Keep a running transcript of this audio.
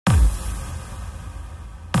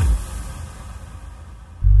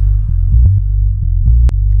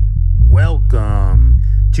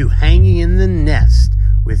to Hanging in the Nest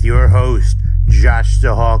with your host, Josh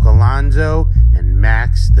the Hawk Alonzo and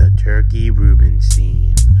Max the Turkey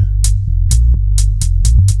Rubenstein.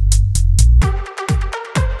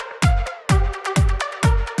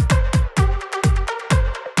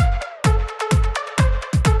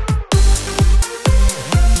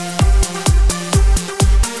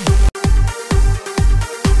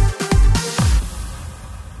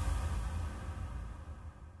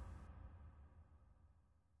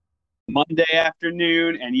 Monday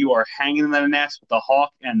afternoon, and you are hanging in the nest with the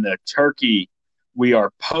Hawk and the Turkey. We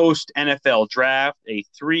are post NFL draft, a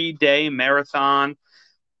 3-day marathon.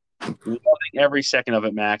 Loving every second of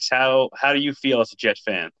it, Max. How do you feel as a Jet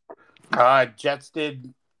fan? Jets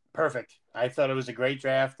did perfect. I thought it was a great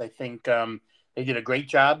draft. I think they did a great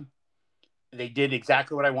job. They did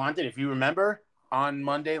exactly what I wanted. If you remember, on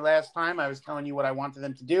Monday last time, I was telling you what I wanted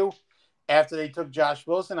them to do. After they took Josh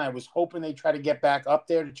Wilson, I was hoping they try to get back up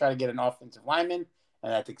there to try to get an offensive lineman,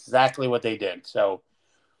 and that's exactly what they did. So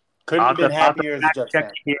couldn't have been happier as a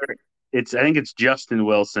Jets fan. I think it's Justin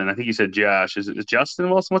Wilson. I think you said Josh. Is it Justin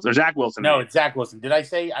Wilson or Zach Wilson? No, it's Zach Wilson. Did I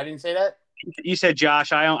say I didn't say that? You said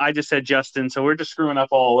Josh. I just said Justin. So we're just screwing up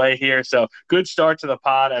all the way here. So good start to the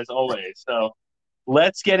pod as always. So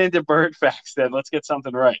let's get into bird facts then. Let's get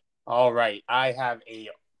something right. All right. I have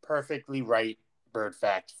a perfectly right bird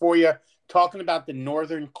fact for you. Talking about the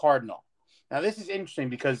Northern Cardinal. Now, this is interesting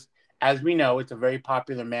because, as we know, it's a very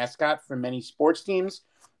popular mascot for many sports teams.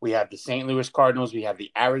 We have the St. Louis Cardinals. We have the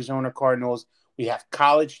Arizona Cardinals. We have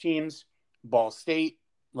college teams, Ball State,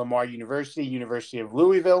 Lamar University, University of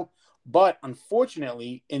Louisville. But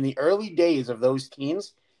unfortunately, in the early days of those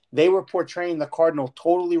teams, they were portraying the Cardinal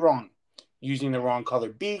totally wrong, using the wrong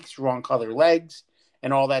color beaks, wrong color legs,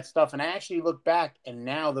 and all that stuff. And I actually look back, and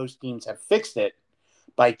now those teams have fixed it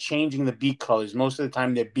by changing the beak colors. Most of the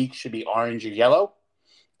time, their beaks should be orange or yellow,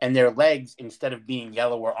 and their legs, instead of being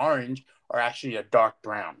yellow or orange, are actually a dark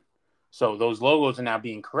brown. So those logos are now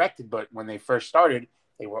being corrected, but when they first started,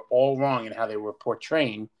 they were all wrong in how they were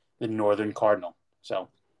portraying the Northern Cardinal. So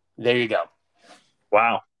there you go.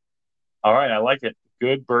 Wow. All right, I like it.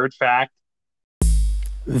 Good bird fact.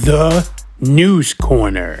 The News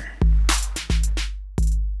Corner.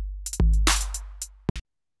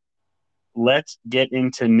 Let's get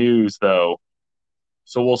into news, though.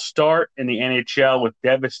 So we'll start in the NHL with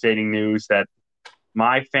devastating news that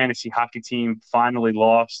my fantasy hockey team finally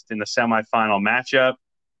lost in the semifinal matchup.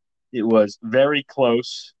 It was very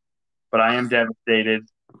close, but I am devastated.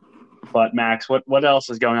 But, Max, what else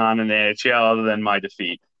is going on in the NHL other than my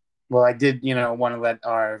defeat? Well, I did, want to let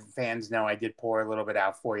our fans know I did pour a little bit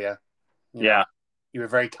out for you. Yeah. You were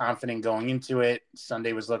very confident going into it.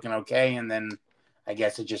 Sunday was looking okay, and then I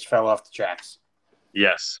guess it just fell off the tracks.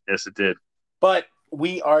 Yes, it did. But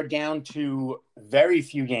we are down to very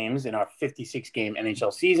few games in our 56-game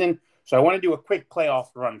NHL season, so I want to do a quick playoff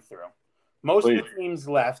run through. Most of the teams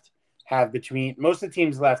left have between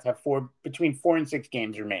 4 and 6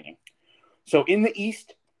 games remaining. So in the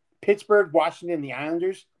East, Pittsburgh, Washington, the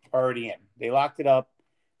Islanders are already in. They locked it up.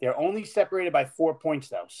 They're only separated by 4 points,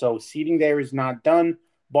 though, so seeding there is not done.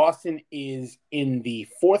 Boston is in the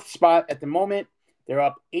 4th spot at the moment. They're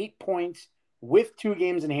up 8 points with 2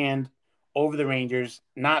 games in hand over the Rangers.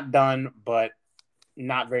 Not done, but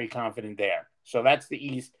not very confident there. So that's the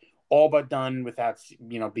East, all but done without,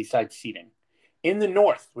 besides seeding. In the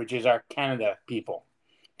North, which is our Canada people,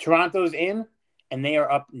 Toronto's in, and they are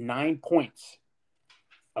up 9 points.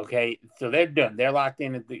 Okay, so they're done. They're locked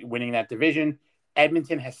in at winning that division.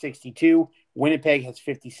 Edmonton has 62, Winnipeg has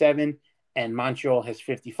 57, and Montreal has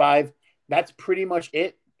 55. That's pretty much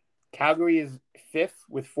it. Calgary is 5th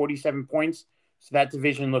with 47 points. So that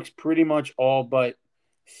division looks pretty much all but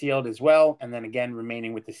sealed as well. And then again,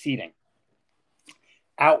 remaining with the seeding.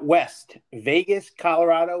 Out west, Vegas,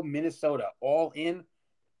 Colorado, Minnesota, all in.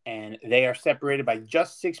 And they are separated by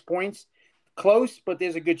just 6 points. Close, but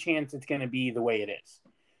there's a good chance it's going to be the way it is.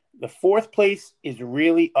 The 4th place is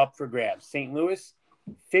really up for grabs. St. Louis,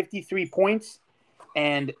 53 points.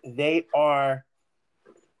 And they are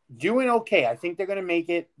doing okay. I think they're going to make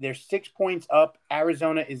it. They're 6 points up.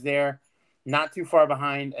 Arizona is there, not too far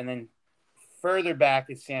behind. And then further back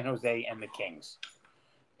is San Jose and the Kings.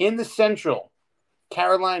 In the Central,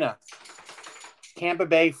 Carolina, Tampa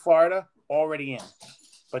Bay, Florida, already in.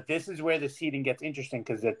 But this is where the seeding gets interesting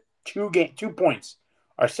because the 2 points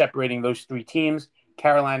are separating those 3 teams.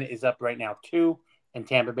 Carolina is up right now 2, and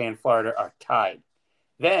Tampa Bay and Florida are tied.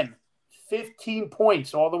 Then 15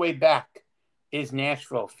 points all the way back is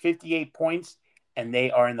Nashville, 58 points, and they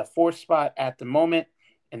are in the 4th spot at the moment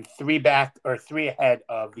and 3 ahead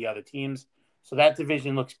of the other teams. So that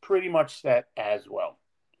division looks pretty much set as well.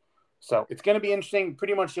 So it's going to be interesting.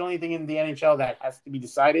 Pretty much the only thing in the NHL that has to be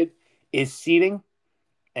decided is seeding,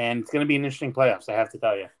 and it's going to be an interesting playoffs, I have to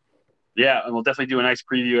tell you. Yeah, and we'll definitely do a nice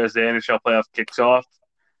preview as the NHL playoff kicks off.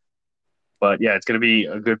 But yeah, it's going to be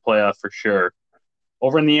a good playoff for sure.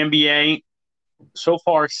 Over in the NBA, so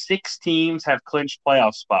far 6 teams have clinched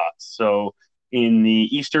playoff spots. So in the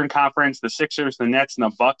Eastern Conference, the Sixers, the Nets,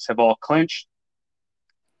 and the Bucks have all clinched.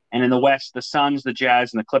 And in the West, the Suns, the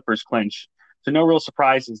Jazz, and the Clippers clinch. So no real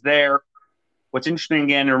surprises there. What's interesting,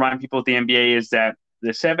 again, to remind people at the NBA is that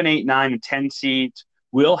the 7, 8, 9, and 10 seeds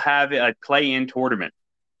will have a play-in tournament.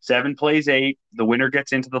 7 plays 8. The winner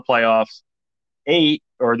gets into the playoffs. The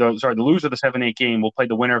loser of the 7-8 game will play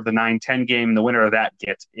the winner of the 9-10 game, and the winner of that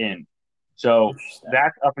gets in. So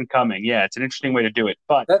that's up and coming. Yeah, it's an interesting way to do it.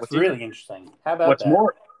 But that's really interesting. How about what's that?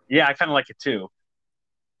 More, yeah, I kind of like it too.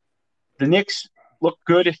 The Knicks look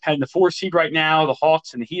good in the 4 seed right now. The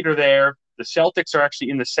Hawks and the Heat are there. The Celtics are actually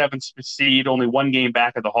in the 7th seed, only 1 game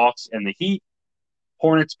back of the Hawks and the Heat.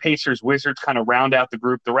 Hornets, Pacers, Wizards kind of round out the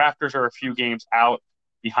group. The Raptors are a few games out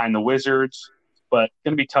behind the Wizards, but it's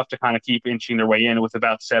going to be tough to kind of keep inching their way in with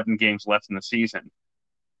about 7 games left in the season.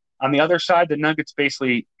 On the other side, the Nuggets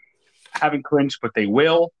basically haven't clinched, but they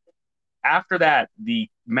will. After that, the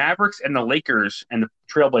Mavericks and the Lakers and the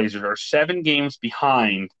Trailblazers are 7 games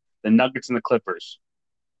behind the Nuggets and the Clippers.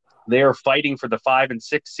 They are fighting for the 5 and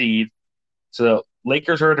 6 seed. So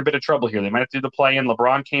Lakers are in a bit of trouble here. They might have to do the play-in.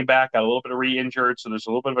 LeBron came back, got a little bit of re-injured, so there's a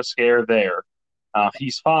little bit of a scare there.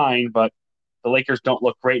 He's fine, but the Lakers don't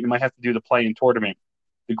look great. They might have to do the play-in tournament.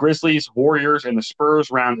 The Grizzlies, Warriors, and the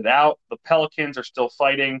Spurs rounded out. The Pelicans are still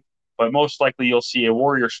fighting, but most likely you'll see a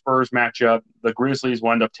Warriors-Spurs matchup. The Grizzlies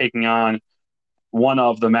will end up taking on one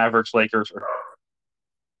of the Mavericks, Lakers. It'll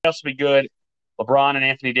also be good. LeBron and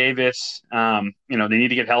Anthony Davis, they need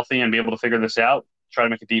to get healthy and be able to figure this out, try to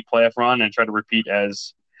make a deep playoff run, and try to repeat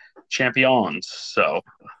as champions. So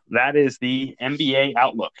that is the NBA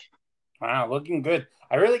outlook. Wow, looking good.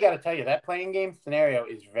 I really got to tell you, that playing game scenario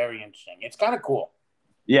is very interesting. It's kind of cool.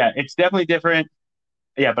 Yeah, it's definitely different.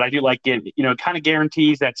 Yeah, but I do like it. It kind of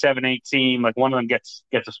guarantees that 7-8 team, like one of them gets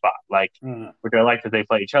a spot. Which I like that they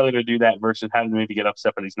play each other to do that versus having to maybe get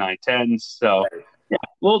upset by these 9-10s. So, yeah,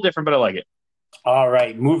 a little different, but I like it. All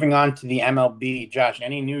right, moving on to the MLB. Josh,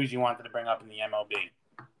 any news you wanted to bring up in the MLB?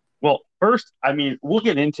 Well, first, we'll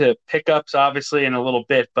get into pickups, obviously, in a little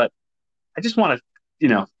bit, but I just want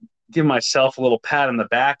to, give myself a little pat on the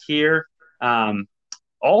back here.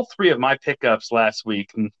 All 3 of my pickups last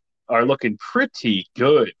week are looking pretty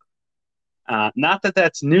good. Not that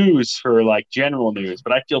that's news for, general news,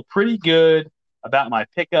 but I feel pretty good about my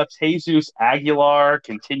pickups. Jesus Aguilar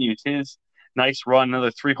continues his nice run,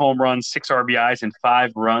 another 3 home runs, 6 RBIs, and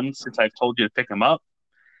 5 runs since I've told you to pick him up.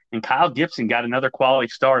 And Kyle Gibson got another quality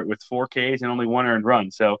start with 4 Ks and only 1 earned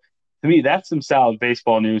run. So, to me, that's some solid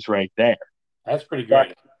baseball news right there. That's pretty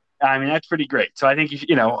great. That's pretty great. So I think,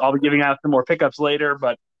 I'll be giving out some more pickups later,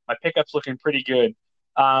 but my pickup's looking pretty good.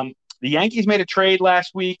 The Yankees made a trade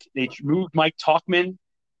last week. They moved Mike Tauchman.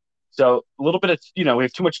 So a little bit of, we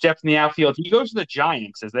have too much depth in the outfield. He goes to the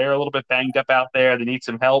Giants as they're a little bit banged up out there. They need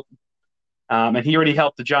some help. And he already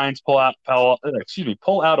helped the Giants pull out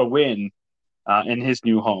a win in his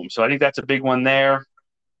new home. So I think that's a big one there.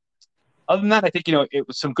 Other than that, I think, it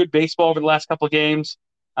was some good baseball over the last couple of games.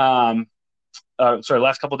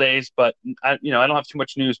 Last couple of days, but I don't have too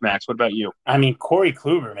much news, Max. What about you? Corey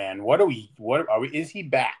Kluber, man, is he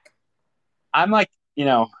back? I'm I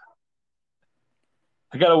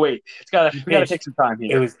gotta wait. We gotta take some time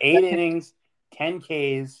here. It was 8 innings, 10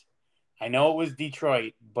 Ks. I know it was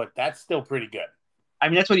Detroit, but that's still pretty good.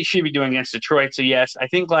 That's what he should be doing against Detroit. So yes, I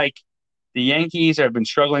think the Yankees have been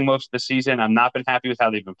struggling most of the season. I've not been happy with how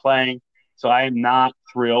they've been playing. So I am not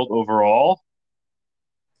thrilled overall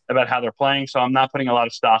about how they're playing, so I'm not putting a lot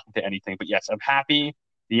of stock into anything. But yes, I'm happy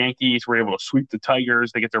the Yankees were able to sweep the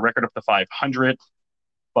Tigers. They get their record up to 500.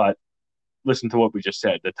 But listen to what we just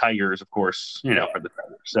said. The Tigers, of course, for the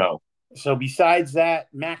Tigers. So besides that,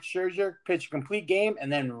 Max Scherzer pitched a complete game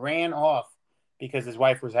and then ran off because his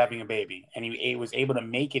wife was having a baby, and he was able to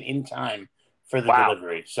make it in time for the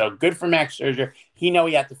delivery. So good for Max Scherzer. He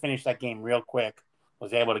had to finish that game real quick,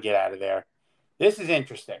 was able to get out of there. This is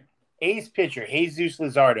interesting. A's pitcher, Jesus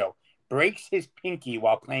Luzardo, breaks his pinky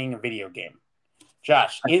while playing a video game.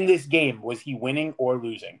 Josh, in this game, was he winning or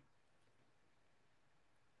losing?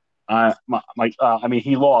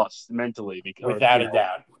 He lost mentally. Without a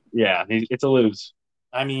doubt. Yeah, it's a lose.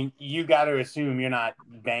 You got to assume you're not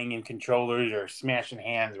banging controllers or smashing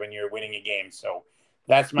hands when you're winning a game. So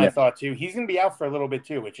that's my thought, too. He's going to be out for a little bit,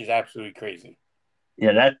 too, which is absolutely crazy.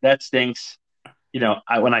 Yeah, that stinks.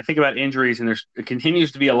 when I think about injuries, and it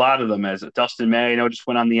continues to be a lot of them, as Dustin May, just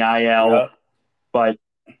went on the IL, Yep. but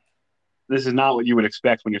this is not what you would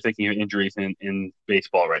expect when you're thinking of injuries in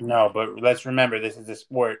baseball right now. No, but let's remember, this is a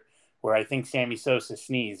sport where I think Sammy Sosa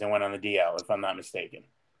sneezed and went on the DL, if I'm not mistaken.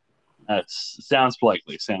 That sounds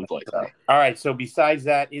likely. Sounds likely. All right, so besides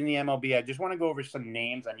that, in the MLB, I just want to go over some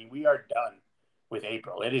names. I mean, we are done with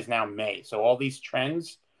April. It is now May, so all these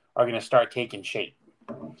trends are going to start taking shape.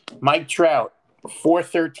 Mike Trout,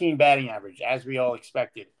 .413 batting average, as we all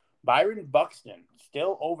expected. Byron Buxton,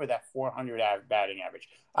 still over that .400 batting average.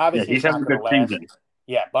 Obviously, he's it's having not a going good to last. season.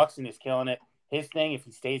 Yeah, Buxton is killing it. His thing, if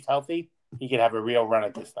he stays healthy, he could have a real run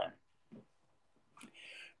at this thing.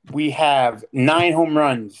 We have 9 home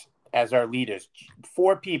runs as our leaders.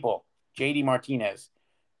 4 people, JD Martinez,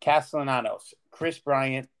 Castellanos, Chris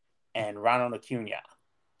Bryant, and Ronald Acuna.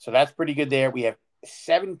 So that's pretty good there. We have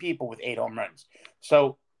 7 people with 8 home runs.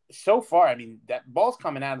 So far, I mean, that ball's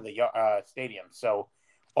coming out of the stadium. So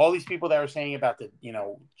all these people that were saying about the,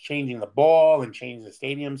 changing the ball and changing the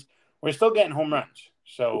stadiums, we're still getting home runs.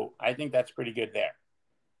 So I think that's pretty good there.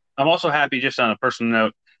 I'm also happy, just on a personal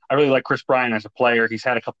note, I really like Chris Bryant as a player. He's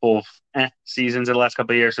had a couple of seasons in the last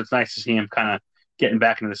couple of years, so it's nice to see him kind of getting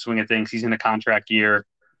back into the swing of things. He's in a contract year.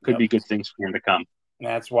 Could be good things for him to come.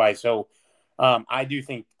 That's why. So I do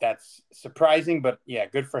think that's surprising, but yeah,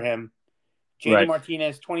 good for him. JD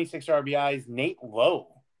Martinez, 26 RBIs. Nate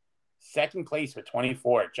Lowe, second place with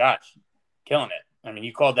 24. Josh, killing it. I mean,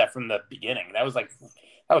 you called that from the beginning. That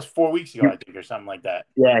was 4 weeks ago, I think, or something like that.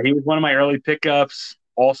 Yeah, he was one of my early pickups,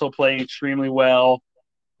 also playing extremely well.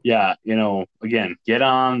 Yeah, again, get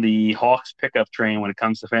on the Hawks pickup train when it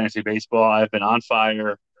comes to fantasy baseball. I've been on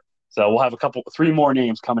fire. So we'll have 3 more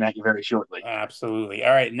names coming at you very shortly. Absolutely.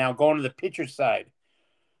 All right, now going to the pitcher side.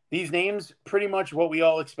 These names, pretty much what we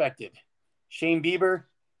all expected. Shane Bieber,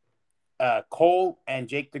 Cole, and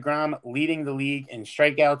Jake DeGrom leading the league in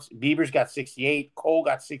strikeouts. Bieber's got 68. Cole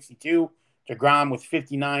got 62. DeGrom with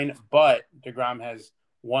 59, but DeGrom has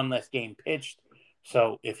 1 less game pitched.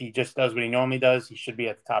 So if he just does what he normally does, he should be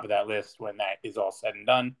at the top of that list when that is all said and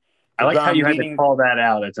done. I like how you had to call that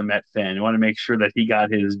out as a Met fan. You want to make sure that he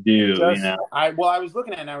got his due. I was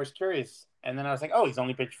looking at it and I was curious, and then I was like, oh, he's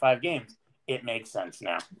only pitched 5 games. It makes sense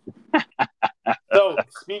now. So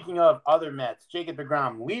speaking of other Mets, Jacob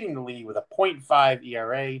DeGrom leading the league with a .5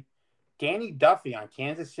 ERA. Danny Duffy on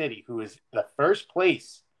Kansas City, who is the first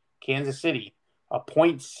place Kansas City, a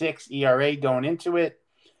 .6 ERA going into it.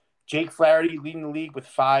 Jake Flaherty leading the league with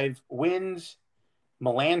 5 wins.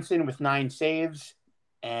 Melanson with 9 saves.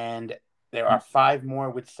 And there are 5 more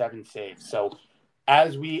with 7 saves. So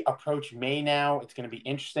as we approach May now, it's going to be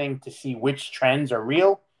interesting to see which trends are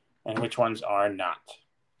real and which ones are not.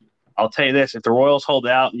 I'll tell you this. If the Royals hold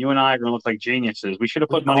out, you and I are going to look like geniuses. We should have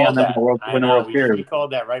put money on them to win the World Series. We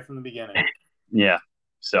called that right from the beginning. Yeah.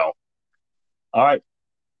 So, all right.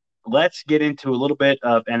 Let's get into a little bit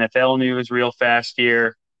of NFL news real fast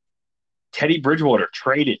here. Teddy Bridgewater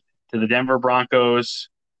traded to the Denver Broncos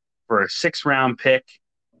for a 6th-round pick.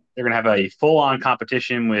 They're going to have a full-on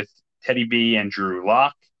competition with Teddy B and Drew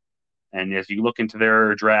Lock. And as you look into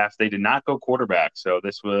their draft, they did not go quarterback. So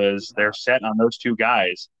they're set on those 2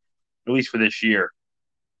 guys, at least for this year.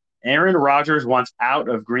 Aaron Rodgers wants out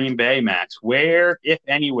of Green Bay, Max. Where, if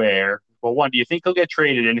anywhere, well, one, do you think he'll get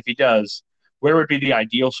traded? And if he does, where would be the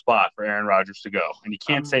ideal spot for Aaron Rodgers to go? And you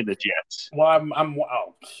can't say the Jets. Well,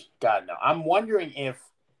 I'm wondering if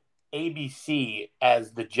ABC,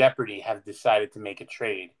 as the Jeopardy, have decided to make a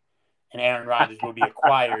trade, and Aaron Rodgers will be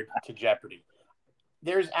acquired to Jeopardy.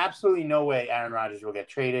 There's absolutely no way Aaron Rodgers will get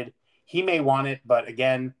traded. He may want it, but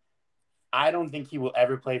again, I don't think he will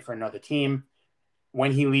ever play for another team.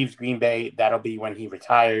 When he leaves Green Bay, that'll be when he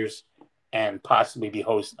retires and possibly be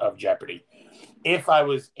host of Jeopardy. If I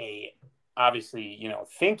was obviously,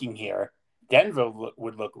 thinking here, Denver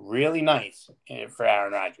would look really nice for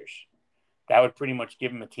Aaron Rodgers. That would pretty much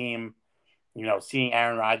give him a team. Seeing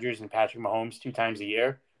Aaron Rodgers and Patrick Mahomes 2 times a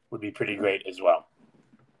year would be pretty great as well.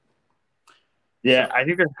 Yeah, I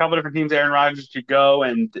think there's a couple different teams Aaron Rodgers could go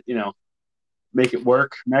and, make it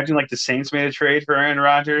work. Imagine the Saints made a trade for Aaron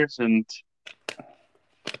Rodgers and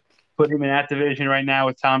put him in that division right now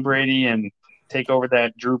with Tom Brady and take over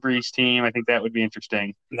that Drew Brees team. I think that would be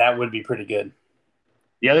interesting. That would be pretty good.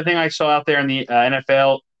 The other thing I saw out there in the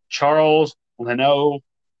NFL, Charles Leno,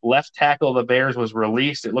 left tackle of the Bears, was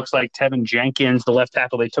released. It looks like Tevin Jenkins, the left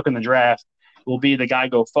tackle they took in the draft, will be the guy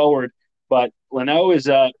go forward. But Leno is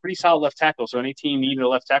a pretty solid left tackle, so any team needing a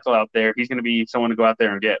left tackle out there, he's going to be someone to go out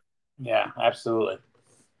there and get. Yeah, absolutely.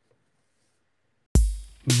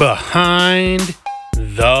 Behind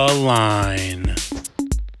the Line.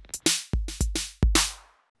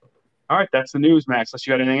 All right, that's the news, Max. Unless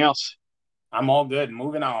you got anything else. I'm all good.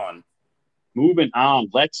 Moving on. Moving on,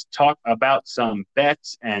 let's talk about some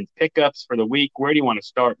bets and pickups for the week. Where do you want to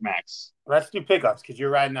start, Max? Let's do pickups because you're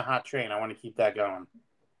riding a hot train. I want to keep that going.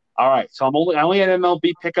 All right, so I only had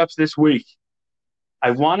MLB pickups this week.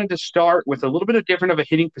 I wanted to start with a little bit of different of a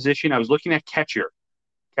hitting position. I was looking at catcher.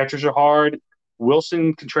 Catchers are hard.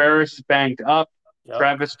 Wilson Contreras is banged up. Yep.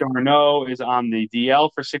 Travis d'Arnaud is on the DL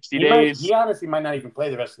for 60 days. He honestly might not even play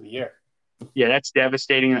the rest of the year. Yeah, that's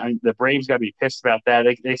devastating. The Braves got to be pissed about that.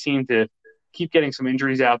 They seem to keep getting some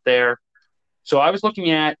injuries out there. So I was looking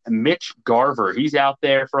at Mitch Garver. He's out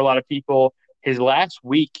there for a lot of people. His last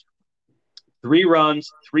week, 3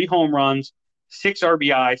 runs, 3 home runs, 6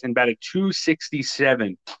 RBIs, and batted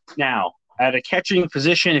 .267. Now, at a catching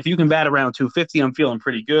position, if you can bat around .250, I'm feeling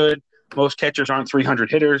pretty good. Most catchers aren't .300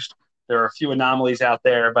 hitters. There are a few anomalies out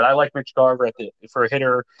there, but I like Mitch Garver for a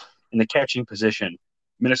hitter in the catching position.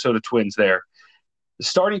 Minnesota Twins there. The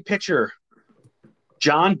starting pitcher,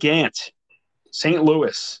 John Gant, St.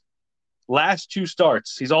 Louis. Last 2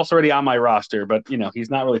 starts. He's also already on my roster, but,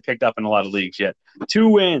 he's not really picked up in a lot of leagues yet. 2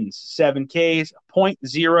 wins, 7 Ks,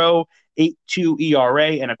 .082 ERA,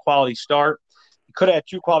 and a quality start. He could have had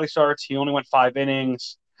 2 quality starts. He only went 5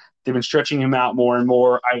 innings. They've been stretching him out more and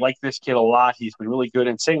more. I like this kid a lot. He's been really good.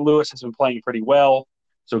 And St. Louis has been playing pretty well.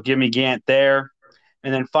 So give me Gant there.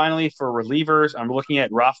 And then finally, for relievers, I'm looking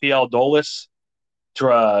at Rafael Dolis,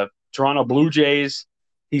 Toronto Blue Jays.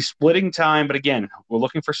 He's splitting time, but again, we're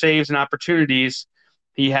looking for saves and opportunities.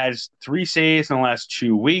 He has 3 saves in the last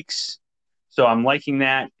 2 weeks. So I'm liking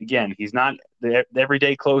that. Again, he's not the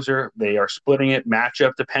everyday closer. They are splitting it,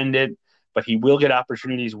 matchup dependent, but he will get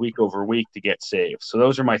opportunities week over week to get saves. So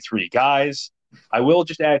those are my 3 guys. I will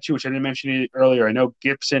just add 2, which I didn't mention earlier. I know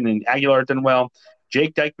Gibson and Aguilar have done well.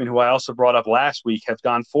 Jake Dykman, who I also brought up last week, have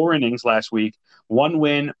gone 4 innings last week. 1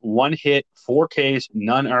 win, 1 hit, 4 Ks,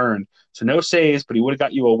 none earned. So no saves, but he would have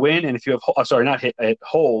got you a win. And if you have, not hit,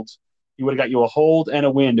 holds, he would have got you a hold and a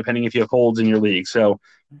win, depending if you have holds in your league. So,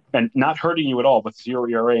 and not hurting you at all, but 0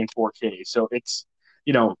 ERA and 4 Ks. So it's,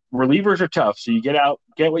 relievers are tough. So you get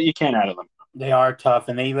what you can out of them. They are tough,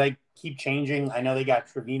 and they keep changing. I know they got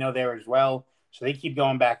Trevino there as well, so they keep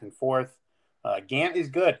going back and forth. Gant is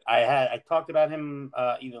good. I talked about him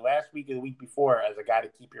either last week or the week before as a guy to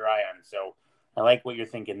keep your eye on. So I like what you're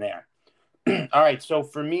thinking there. All right, so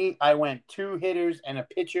for me, I went 2 hitters and a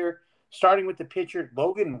pitcher. Starting with the pitcher,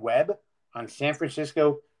 Logan Webb on San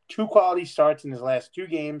Francisco. 2 quality starts in his last 2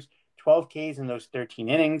 games, 12 Ks in those 13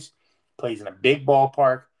 innings. Plays in a big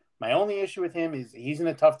ballpark. My only issue with him is he's in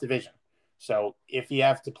a tough division. So if he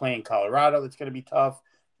has to play in Colorado, that's going to be tough.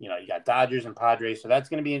 You got Dodgers and Padres, so that's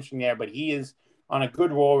going to be interesting there. But he is on a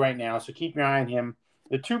good roll right now, so keep your eye on him.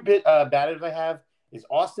 The 2 batters I have is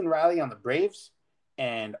Austin Riley on the Braves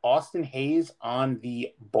and Austin Hayes on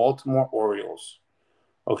the Baltimore Orioles.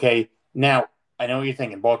 Okay, now I know what you're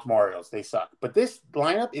thinking, Baltimore Orioles, they suck. But this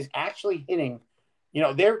lineup is actually hitting,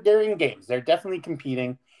 they're in games. They're definitely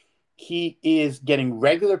competing. He is getting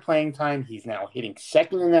regular playing time. He's now hitting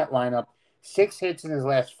second in that lineup. 6 hits in his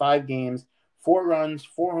last 5 games, 4 runs,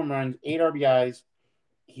 4 home runs, 8 RBIs.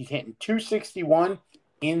 He's hitting .261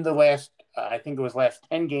 in the last, I think it was last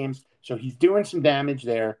 10 games. So he's doing some damage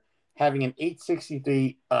there, having an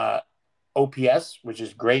 .863 OPS, which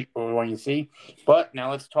is great when you see. But now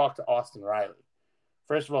let's talk to Austin Riley.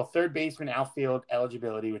 First of all, third baseman outfield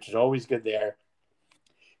eligibility, which is always good there.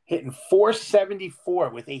 Hitting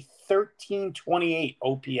 .474 with a 1328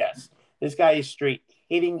 OPS. This guy is straight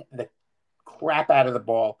hitting the crap out of the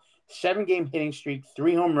ball. 7-game hitting streak,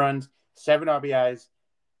 3 home runs, 7 RBIs.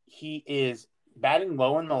 He is batting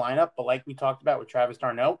low in the lineup, but like we talked about with Travis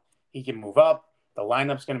d'Arnaud, he can move up. The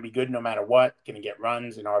lineup's going to be good no matter what. Going to get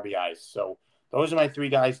runs and RBIs. So those are my 3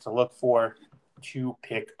 guys to look for to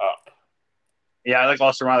pick up. Yeah, I like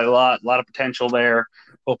Austin Riley a lot. A lot of potential there.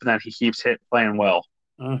 Hoping that he keeps playing well.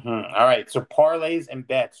 Mm-hmm. All right, so parlays and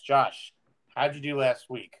bets. Josh, how'd you do last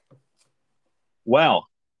week? Well,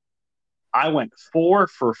 I went 4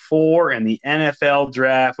 for 4 in the NFL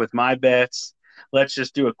draft with my bets. Let's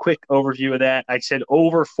just do a quick overview of that. I said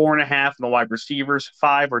over 4.5 in the wide receivers.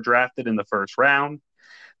 5 were drafted in the first round.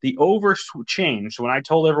 The over changed. When I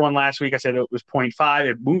told everyone last week, I said it was 0.5.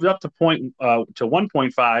 It moved up to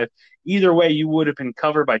 1.5. Either way, you would have been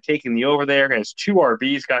covered by taking the over there, as 2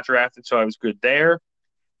 RBs got drafted, so I was good there.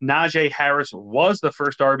 Najee Harris was the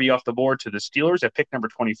first RB off the board to the Steelers at pick number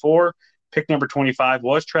 24. Pick number 25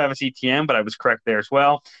 was Travis Etienne, but I was correct there as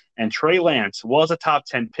well. And Trey Lance was a top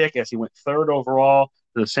 10 pick as he went 3rd overall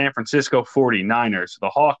to the San Francisco 49ers. So the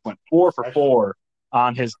Hawk went 4 for 4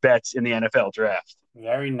 on his bets in the NFL draft.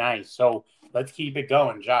 Very nice. So let's keep it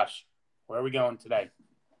going, Josh. Where are we going today?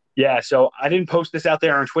 Yeah, so I didn't post this out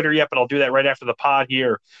there on Twitter yet, but I'll do that right after the pod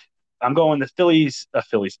here. I'm going the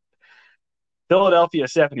Philadelphia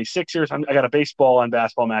 76ers. I got a baseball and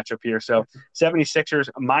basketball matchup here. So 76ers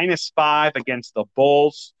 -5 against the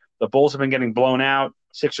Bulls. The Bulls have been getting blown out.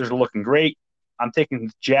 Sixers are looking great. I'm taking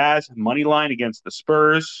the Jazz money line against the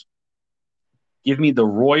Spurs. Give me the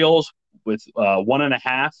Royals with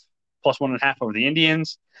 1.5 plus 1.5 over the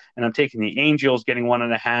Indians. And I'm taking the Angels getting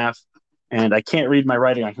 1.5. And I can't read my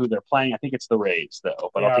writing on who they're playing. I think it's the Rays,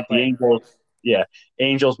 though. But I'll take the Angels. Yeah,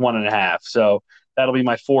 Angels 1.5. So that'll be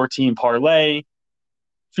my 4-team parlay.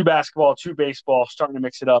 2 basketball, 2 baseball, starting to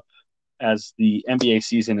mix it up as the NBA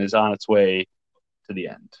season is on its way to the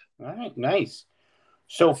end. All right, nice.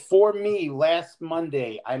 So for me, last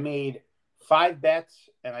Monday, I made 5 bets,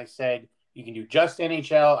 and I said you can do just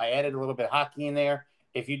NHL. I added a little bit of hockey in there.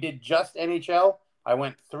 If you did just NHL, I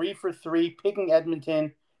went 3 for 3, picking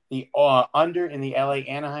Edmonton, the under in the LA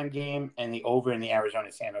Anaheim game, and the over in the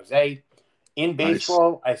Arizona San Jose. In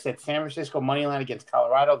baseball, nice. I said San Francisco money line against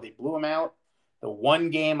Colorado. They blew them out. The one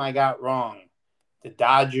game I got wrong, the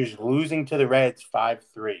Dodgers losing to the Reds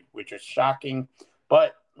 5-3, which is shocking.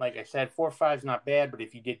 But like I said, 4-5 is not bad. But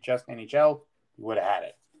if you did just NHL, you would have had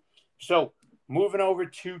it. So moving over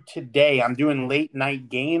to today, I'm doing late night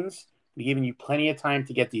games. I'm giving you plenty of time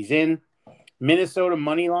to get these in. Minnesota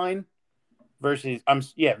money line versus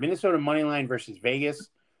Minnesota money line versus Vegas.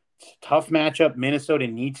 It's a tough matchup. Minnesota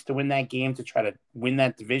needs to win that game to try to win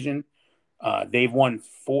that division. They've won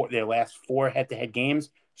their last 4 head-to-head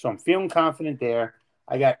games, so I'm feeling confident there.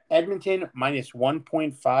 I got Edmonton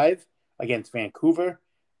 -1.5 against Vancouver.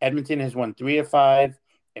 Edmonton has won 3 of 5,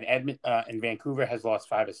 and Vancouver has lost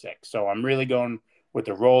 5 of 6. So I'm really going with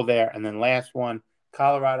the roll there. And then last one,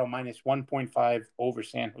 Colorado -1.5 over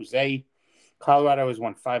San Jose. Colorado has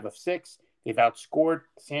won 5 of 6. They've outscored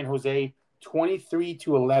San Jose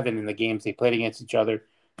 23-11 in the games they played against each other.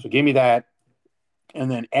 So give me that. And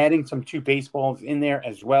then adding some 2 baseballs in there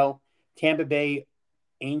as well. Tampa Bay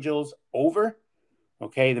Angels over.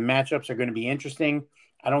 Okay, the matchups are going to be interesting.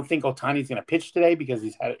 I don't think Ohtani's going to pitch today because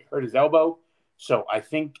he's hurt his elbow. So I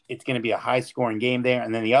think it's going to be a high-scoring game there.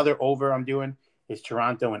 And then the other over I'm doing is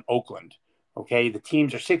Toronto and Oakland. Okay, the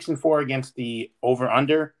teams are 6-4 against the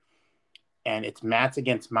over-under. And it's Mats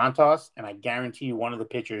against Montas. And I guarantee you one of the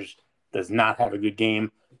pitchers does not have a good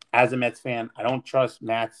game. As a Mets fan, I don't trust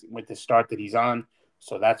Mats with the start that he's on.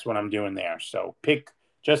 So that's what I'm doing there. So pick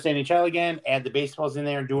just NHL again, add the baseballs in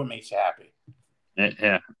there, and do what makes you happy.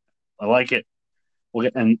 Yeah, I like it.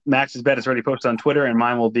 And Max's bet is already posted on Twitter, and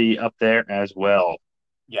mine will be up there as well.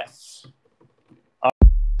 Yes.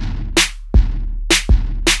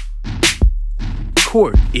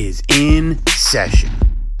 Court is in session.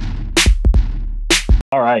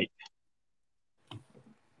 All right.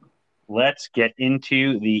 Let's get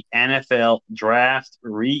into the NFL draft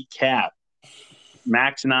recap.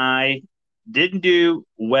 Max and I didn't do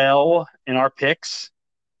well in our picks,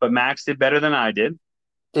 but Max did better than I did.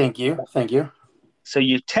 Thank you. So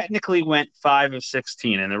you technically went 5 of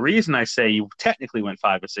 16. And the reason I say you technically went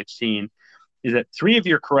 5 of 16 is that 3 of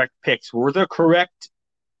your correct picks were either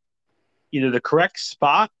the correct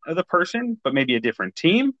spot of the person, but maybe a different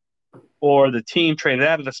team, or the team traded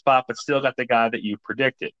out of the spot, but still got the guy that you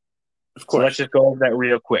predicted. Of course. So let's just go over that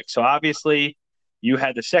real quick. So obviously you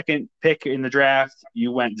had the second pick in the draft.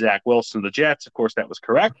 You went Zach Wilson of the Jets. Of course, that was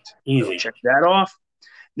correct. Easy. So check that off.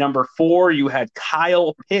 Number 4, you had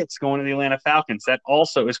Kyle Pitts going to the Atlanta Falcons. That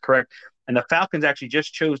also is correct. And the Falcons actually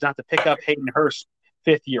just chose not to pick up Hayden Hurst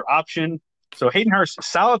 5th-year option. So Hayden Hurst,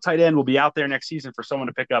 solid tight end, will be out there next season for someone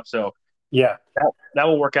to pick up. So yeah, that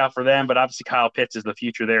will work out for them. But obviously Kyle Pitts is the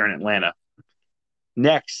future there in Atlanta.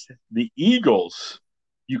 Next, the Eagles.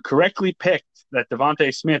 You correctly picked that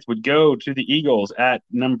Devontae Smith would go to the Eagles at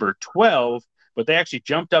number 12, but they actually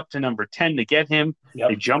jumped up to number 10 to get him. Yep.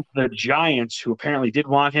 They jumped the Giants, who apparently did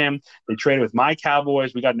want him. They traded with my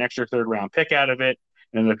Cowboys. We got an extra 3rd-round pick out of it.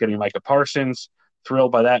 And ended up getting Micah Parsons.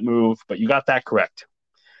 Thrilled by that move, but you got that correct.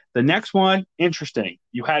 The next one, interesting.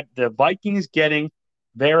 You had the Vikings getting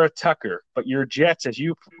Vera Tucker, but your Jets, as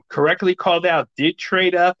you correctly called out, did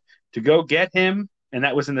trade up to go get him, and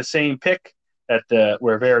that was in the same pick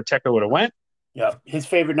where Vera Tucker would have went. Yeah, his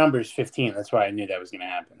favorite number is 15. That's why I knew that was going to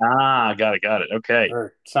happen. Got it. Okay.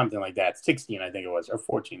 Or something like that. 16, I think it was, or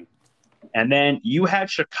 14. And then you had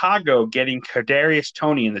Chicago getting Kadarius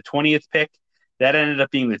Toney in the 20th pick. That ended up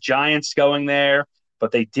being the Giants going there,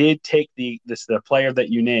 but they did take the player that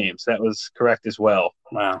you named. So that was correct as well.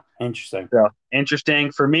 Wow, interesting. So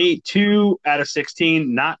interesting. For me, 2 out of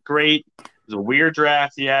 16, not great. It was a weird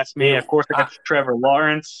draft, you asked me. Of course, I got Trevor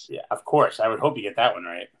Lawrence. Yeah, of course. I would hope you get that one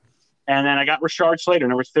right. And then I got Rashard Slater,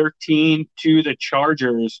 number 13, to the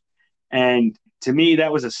Chargers. And to me,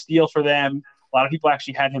 that was a steal for them. A lot of people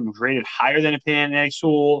actually had him rated higher than a Penei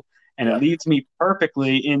Sewell. And it Yeah. leads me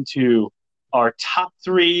perfectly into our top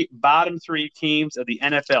three, bottom three teams of the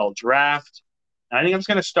NFL draft. And I think I'm just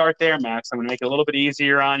going to start there, Max. I'm going to make it a little bit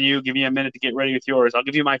easier on you, give you a minute to get ready with yours. I'll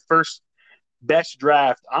give you my first best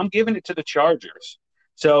draft. I'm giving it to the Chargers.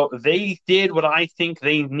 So they did what I think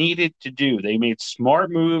they needed to do. They made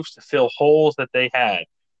smart moves to fill holes that they had.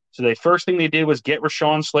 So the first thing they did was get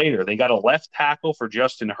Rashawn Slater. They got a left tackle for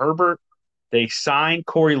Justin Herbert. They signed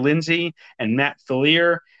Corey Lindsey and Matt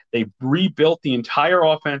Fillier. They rebuilt the entire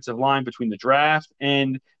offensive line between the draft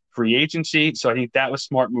and free agency. So I think that was a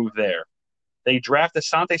smart move there. They drafted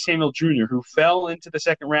Asante Samuel Jr., who fell into the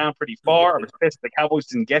second round pretty far. I was pissed the Cowboys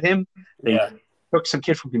didn't get him. They took some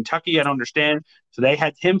kid from Kentucky. I don't understand. So they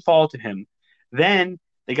had him fall to him. Then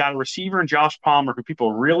they got a receiver in Josh Palmer, who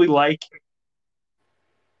people really like,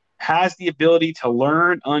 has the ability to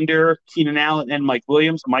learn under Keenan Allen and Mike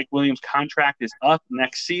Williams. Mike Williams' contract is up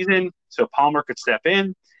next season, so Palmer could step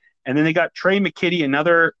in. And then they got Trey McKitty,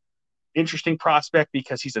 another interesting prospect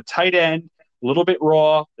because he's a tight end, a little bit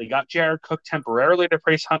raw. They got Jared Cook temporarily to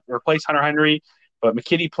replace Hunter Henry, but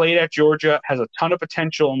McKitty played at Georgia, has a ton of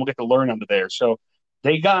potential, and we'll get to learn under there. So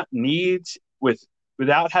they got needs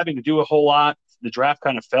without having to do a whole lot. The draft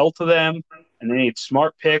kind of fell to them, and they made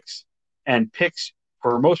smart picks, and picks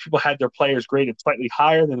for most people had their players graded slightly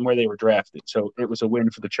higher than where they were drafted. So it was a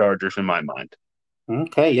win for the Chargers in my mind.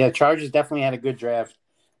 Okay, yeah, Chargers definitely had a good draft.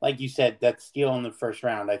 Like you said, that steal in the first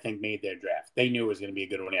round, I think, made their draft. They knew it was going to be a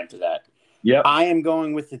good one after that. Yep. I am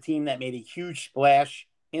going with the team that made a huge splash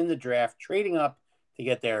in the draft, trading up to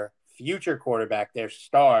get their future quarterback, their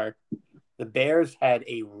star. The Bears had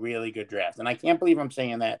a really good draft. And I can't believe I'm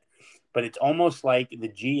saying that, but it's almost like the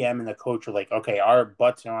GM and the coach are like, okay, our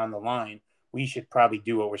butts are on the line. We should probably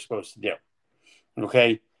do what we're supposed to do.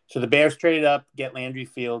 Okay, so the Bears traded up, get Landry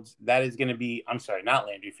Fields. That is going to be, I'm sorry, not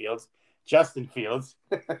Landry Fields, Justin Fields.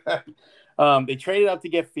 They traded up to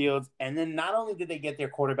get Fields, and then not only did they get their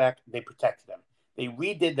quarterback, they protected him. They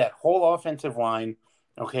redid that whole offensive line.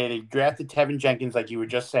 Okay, they drafted Tevin Jenkins, like you were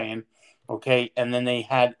just saying. Okay, and then they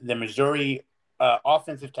had the Missouri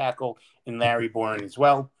offensive tackle in Larry Bourne as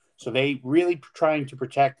well. So they really trying to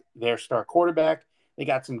protect their star quarterback. They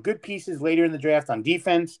got some good pieces later in the draft on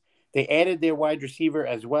defense. They added their wide receiver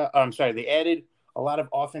as well. They added a lot of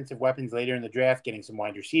offensive weapons later in the draft, getting some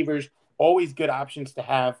wide receivers. Always good options to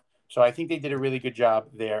have. So I think they did a really good job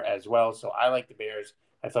there as well. So I like the Bears.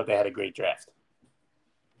 I thought they had a great draft.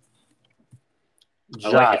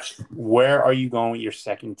 Josh, where are you going with your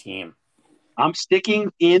second team? I'm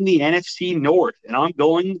sticking in the NFC North, and I'm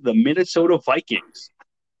going the Minnesota Vikings.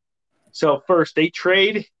 So first, they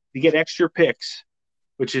trade to get extra picks,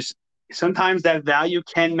 which is sometimes that value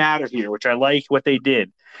can matter here, which I like what they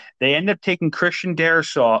did. They end up taking Christian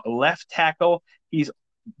Darrisaw, a left tackle. He's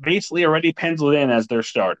basically already penciled in as their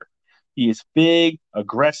starter. He is big,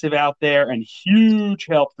 aggressive out there, and huge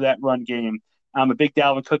help for that run game. I'm a big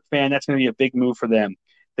Dalvin Cook fan. That's going to be a big move for them.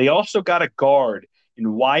 They also got a guard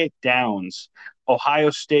in Wyatt Downs, Ohio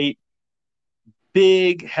State.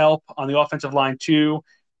 Big help on the offensive line, too.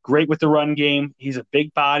 Great with the run game. He's a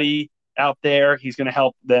big body out there. He's going to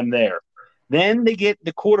help them there. Then they get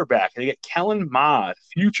the quarterback. They get Kellen Mond,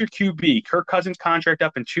 future QB. Kirk Cousins' contract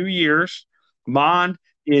up in 2 years. Mond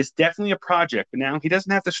is definitely a project, but now he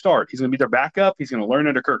doesn't have to start. He's going to be their backup. He's going to learn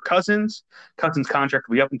under Kirk Cousins. Cousins' contract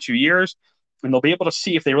will be up in 2 years, and they'll be able to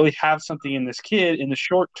see if they really have something in this kid in the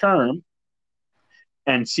short term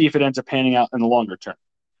and see if it ends up panning out in the longer term.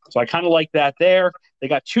 So I kind of like that there. They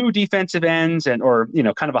got two defensive ends kind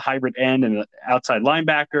of a hybrid end and an outside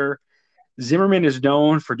linebacker. Zimmerman is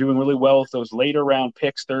known for doing really well with those later round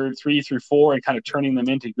picks, 3 through 4, and kind of turning them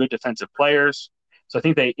into good defensive players. So I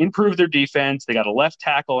think they improved their defense. They got a left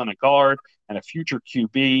tackle and a guard and a future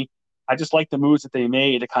QB. I just like the moves that they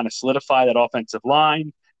made to kind of solidify that offensive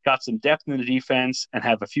line, got some depth in the defense, and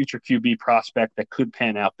have a future QB prospect that could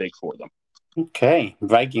pan out big for them. Okay,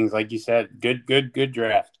 Vikings, like you said, good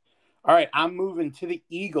draft. All right, I'm moving to the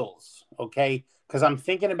Eagles, okay, because I'm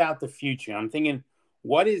thinking about the future. I'm thinking,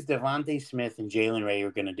 what is Devontae Smith and Jalen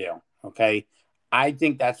Reagor going to do, okay? I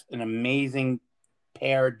think that's an amazing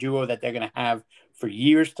duo that they're going to have for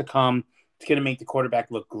years to come. It's going to make the quarterback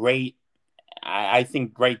look great. I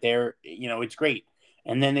think right there, it's great.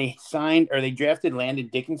 And then they drafted Landon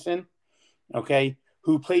Dickinson, okay,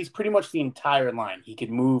 who plays pretty much the entire line. He could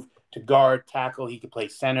move to guard, tackle, he could play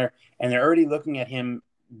center, and they're already looking at him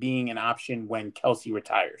being an option when Kelsey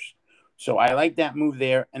retires. So I like that move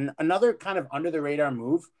there. And another kind of under-the-radar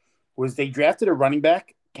move was they drafted a running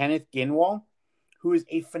back Kenneth Gainwell, who is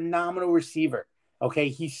a phenomenal receiver. Okay,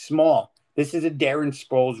 he's small. This is a Darren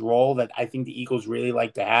Sproles role that I think the Eagles really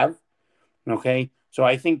like to have. Okay, so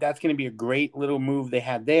I think that's going to be a great little move they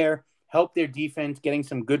had there. Help their defense, getting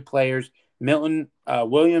some good players. Milton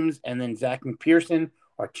Williams and then Zach McPherson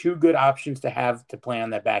are two good options to have to play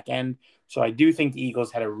on that back end. So I do think the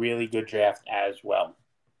Eagles had a really good draft as well.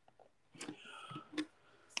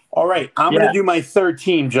 All right, I'm going to do my third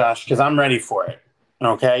team, Josh, because I'm ready for it.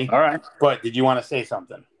 Okay? All right. But did you want to say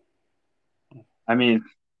something? I mean,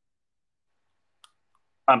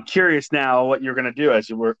 I'm curious now what you're going to do as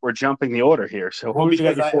we're jumping the order here. So well,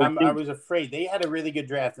 because I was afraid. They had a really good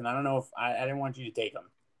draft, and I don't know if I didn't want you to take them.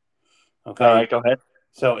 Okay? All right, go ahead.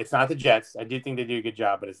 So it's not the Jets. I do think they do a good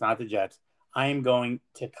job, but it's not the Jets. I am going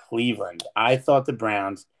to Cleveland. I thought the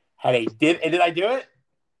Browns had a – did I do it?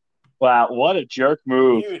 Wow, what a jerk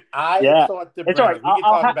move. Dude, I thought the Browns – All right. We can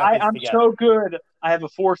talk about this I'm together. so good. I have a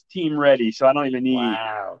fourth team ready, so I don't even need –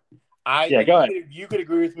 Wow. go ahead. You could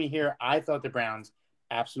agree with me here. I thought the Browns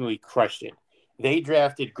absolutely crushed it. They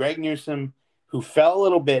drafted Greg Newsome, who fell a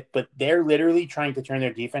little bit, but they're literally trying to turn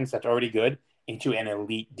their defense that's already good into an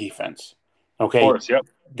elite defense. Okay. Of course, yep.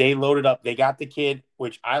 They loaded up. They got the kid,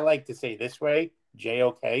 which I like to say this way,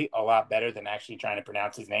 JOK, a lot better than actually trying to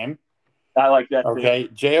pronounce his name. I like that. Okay.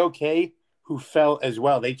 Too. JOK, who fell as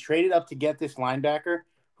well. They traded up to get this linebacker,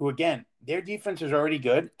 who, again, their defense is already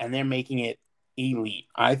good, and they're making it elite.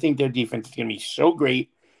 I think their defense is going to be so great.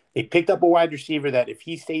 They picked up a wide receiver that if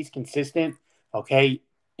he stays consistent, okay,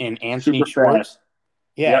 in Anthony Super Schwartz, fast.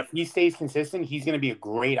 If he stays consistent, he's going to be a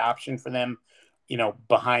great option for them,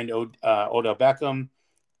 behind Odell Beckham.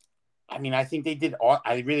 I mean, I think they did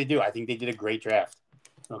I really do. I think they did a great draft.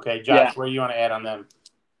 Okay, Josh, what do you want to add on them?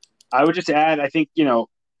 I would just add, I think,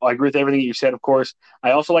 I agree with everything you said, of course.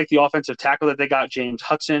 I also like the offensive tackle that they got, James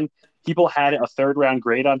Hudson. People had a third-round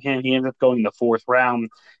grade on him. He ended up going in the fourth round.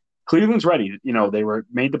 Cleveland's ready. They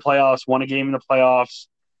made the playoffs, won a game in the playoffs.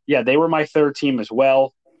 Yeah, they were my third team as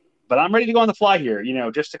well. But I'm ready to go on the fly here,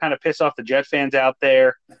 just to kind of piss off the Jet fans out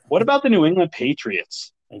there. What about the New England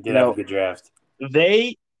Patriots? They did have a good draft.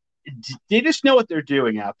 They just know what they're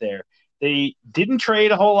doing out there. They didn't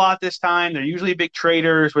trade a whole lot this time. They're usually big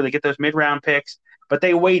traders where they get those mid-round picks, but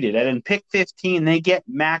they waited. And in pick 15, they get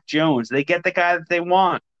Mac Jones. They get the guy that they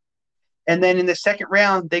want. And then in the second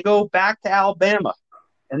round, they go back to Alabama,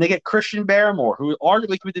 and they get Christian Barmore, who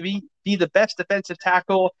arguably could be the best defensive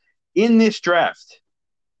tackle in this draft.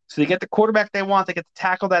 So they get the quarterback they want. They get the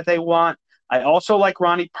tackle that they want. I also like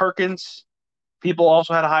Ronnie Perkins. People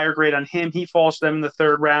also had a higher grade on him. He falls to them in the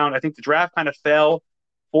third round. I think the draft kind of fell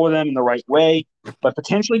for them in the right way, but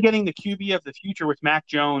potentially getting the QB of the future with Mac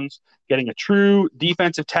Jones, getting a true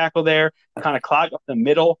defensive tackle there, kind of clog up the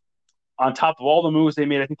middle on top of all the moves they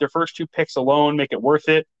made. I think their first two picks alone make it worth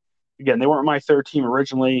it. Again, they weren't my third team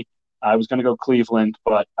originally. I was going to go Cleveland,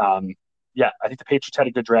 but I think the Patriots had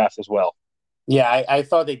a good draft as well. Yeah, I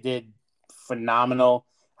thought they did phenomenal.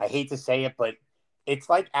 I hate to say it, but it's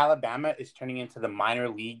like Alabama is turning into the minor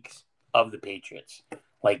leagues of the Patriots.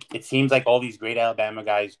 Like, it seems like all these great Alabama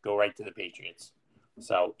guys go right to the Patriots.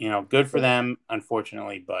 So, good for them,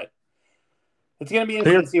 unfortunately, but it's going to be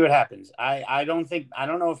interesting to see what happens. I don't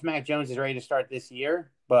know if Mac Jones is ready to start this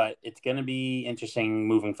year, but it's going to be interesting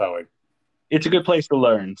moving forward. It's a good place to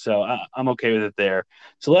learn, so I'm okay with it there.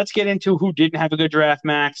 So let's get into who didn't have a good draft,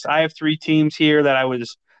 Max. I have three teams here that I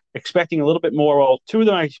was expecting a little bit more. Well, two of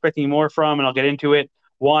them I'm expecting more from, and I'll get into it.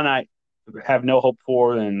 One I have no hope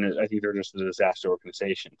for, and I think they're just a disaster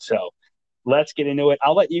organization. So let's get into it.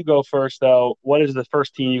 I'll let you go first, though. What is the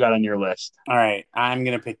first team you got on your list? All right, I'm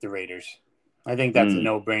going to pick the Raiders. I think that's a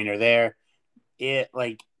no-brainer there.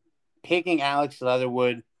 Picking Alex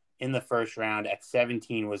Leatherwood in the first round at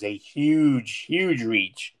 17 was a huge, huge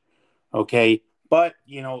reach. Okay. But,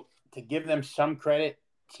 to give them some credit,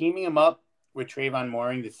 teaming him up with Trayvon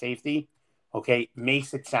Mooring, the safety, okay,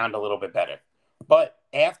 makes it sound a little bit better. But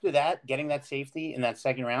after that, getting that safety in that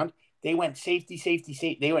second round, they went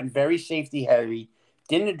safety. They went very safety heavy,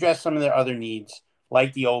 didn't address some of their other needs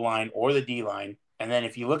like the O-line or the D-line. And then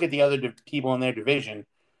if you look at the other people in their division,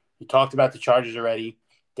 you talked about the Chargers already.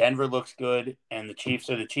 Denver looks good, and the Chiefs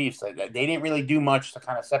are the Chiefs. They didn't really do much to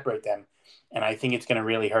kind of separate them, and I think it's going to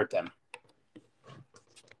really hurt them.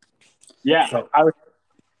 Yeah, so I would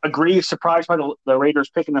agree. Surprised by the Raiders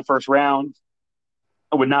picking the first round.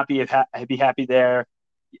 I would not be happy there.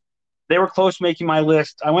 They were close to making my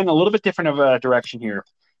list. I went a little bit different of a direction here.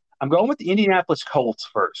 I'm going with the Indianapolis Colts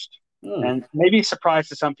first, and maybe a surprise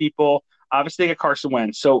to some people. Obviously, they get Carson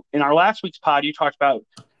Wentz. So in our last week's pod, you talked about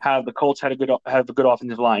how the Colts have a good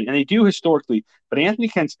offensive line, and they do historically. But Anthony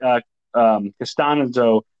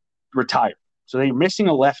Costanzo retired. So they're missing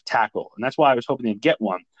a left tackle, and that's why I was hoping they'd get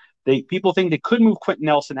one. People think they could move Quentin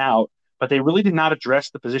Nelson out, but they really did not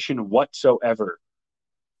address the position whatsoever.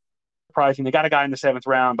 Surprising. They got a guy in the 7th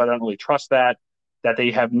round, but I don't really trust that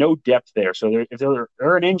they have no depth there. So if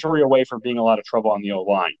they're an injury away from being a lot of trouble on the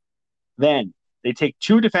O-line. Then they take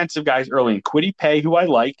 2 defensive guys early in Kwity Paye, who I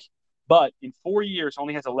like, but in 4 years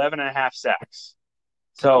only has 11 and a half sacks.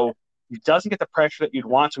 So he doesn't get the pressure that you'd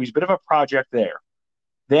want. So he's a bit of a project there.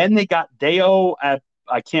 Then they got Deo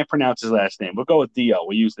I can't pronounce his last name. We'll go with Dio.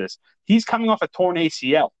 We'll use this. He's coming off a torn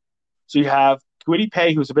ACL. So you have Kwity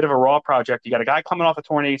Paye, who's a bit of a raw project. You got a guy coming off a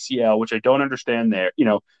torn ACL, which I don't understand there.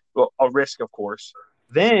 A risk, of course.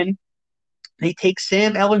 Then they take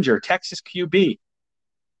Sam Ehlinger, Texas QB.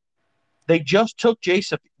 They just took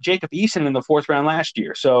Jacob Eason in the 4th round last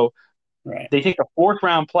year. So They take a 4th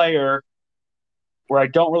round player where I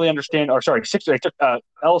don't really understand. Or sorry, 6th. They took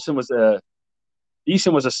Eason was a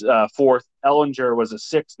 4th. Ehlinger was a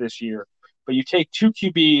 6th this year. But you take 2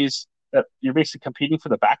 QBs that you're basically competing for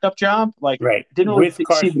the backup job. Didn't really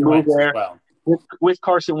see the move there with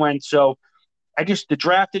Carson Wentz. So the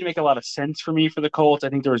draft didn't make a lot of sense for me for the Colts. I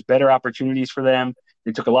think there was better opportunities for them.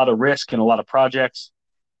 They took a lot of risk and a lot of projects.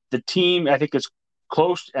 The team, I think, is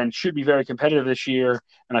close and should be very competitive this year.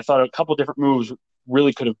 And I thought a couple different moves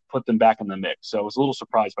really could have put them back in the mix. So I was a little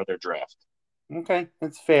surprised by their draft. Okay,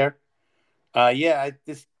 that's fair.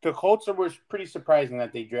 The Colts were pretty surprising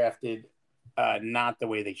that they drafted not the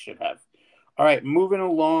way they should have. All right, moving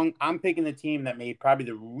along, I'm picking the team that made probably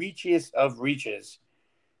the reachiest of reaches,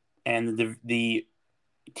 and the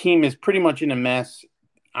team is pretty much in a mess.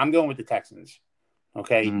 I'm going with the Texans.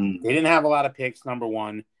 Okay, They didn't have a lot of picks, number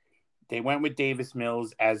one. They went with Davis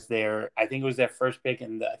Mills as I think it was their first pick,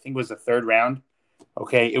 and I think it was the 3rd round.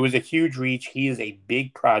 Okay, it was a huge reach. He is a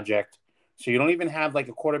big project. So you don't even have a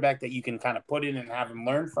quarterback that you can kind of put in and have him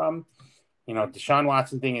learn from. Deshaun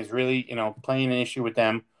Watson thing is really, playing an issue with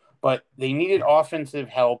them. But they needed offensive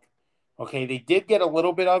help. Okay, they did get a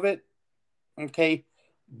little bit of it. Okay,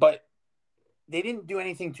 but they didn't do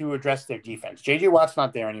anything to address their defense. J.J. Watt's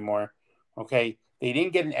not there anymore. Okay, they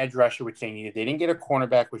didn't get an edge rusher, which they needed. They didn't get a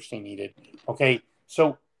cornerback, which they needed. Okay,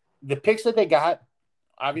 so the picks that they got,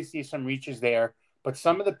 obviously some reaches there. But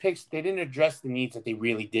some of the picks, they didn't address the needs that they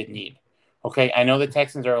really did need. Okay, I know the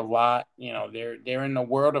Texans are a lot, they're in a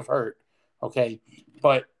world of hurt. Okay,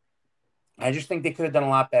 but I just think they could have done a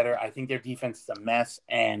lot better. I think their defense is a mess,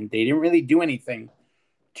 and they didn't really do anything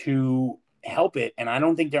to help it. And I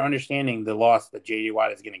don't think they're understanding the loss that J.J.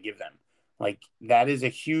 Watt is going to give them. That is a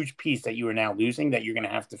huge piece that you are now losing that you're going to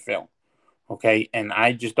have to fill. Okay, and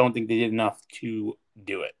I just don't think they did enough to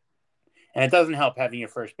do it. And it doesn't help having your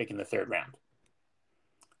first pick in the 3rd round.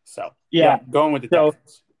 So, going with the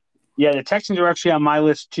Texans. Yeah, the Texans are actually on my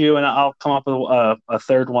list too, and I'll come up with a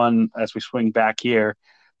 3rd one as we swing back here.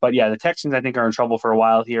 But yeah, the Texans, I think, are in trouble for a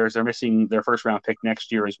while here as they're missing their 1st round pick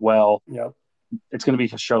next year as well. Yep. It's going to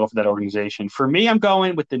be a struggle for that organization. For me, I'm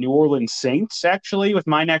going with the New Orleans Saints, actually, with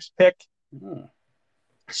my next pick.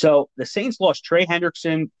 So the Saints lost Trey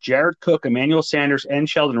Hendrickson, Jared Cook, Emmanuel Sanders, and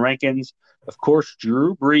Sheldon Rankins. Of course,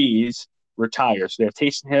 Drew Brees retires. So they have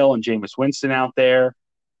Taysom Hill and Jameis Winston out there.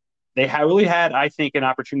 They really had, I think, an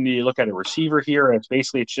opportunity to look at a receiver here.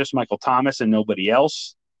 It's just Michael Thomas and nobody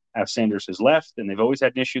else. Sanders has left, and they've always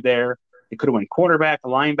had an issue there. They could have went cornerback, a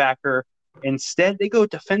linebacker. Instead, they go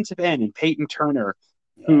defensive end and Peyton Turner,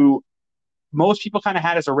 who most people kind of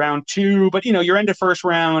had as a round 2. But, you're into 1st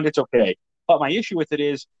round. It's okay. But my issue with it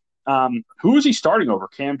is, who is he starting over,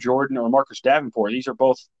 Cam Jordan or Marcus Davenport? These are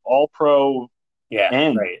both all-pro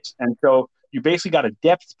ends. Right. And so you basically got a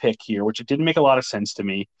depth pick here, which it didn't make a lot of sense to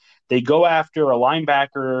me. They go after a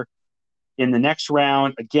linebacker in the next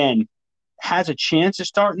round. Again, has a chance to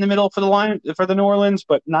start in the middle for the New Orleans,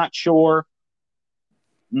 but not sure.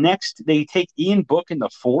 Next, they take Ian Book in the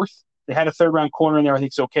 4th. They had a 3rd round corner in there. I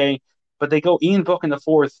think it's okay. But they go Ian Book in the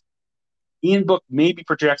 4th. Ian Book maybe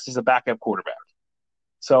projects as a backup quarterback.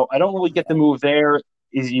 So I don't really get the move there.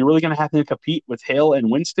 Is he really going to have to compete with Hill and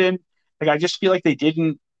Winston? I just feel like they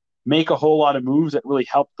didn't make a whole lot of moves that really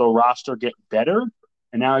helped the roster get better.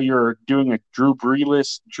 And now you're doing a Drew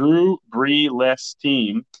Brees-less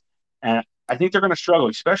team. And I think they're going to struggle,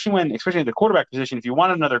 especially at the quarterback position. If you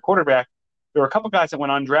want another quarterback, there were a couple guys that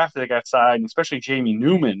went undrafted that got signed, especially Jamie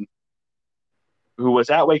Newman, who was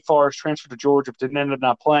at Wake Forest, transferred to Georgia, but didn't end up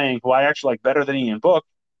not playing, who I actually like better than Ian Book,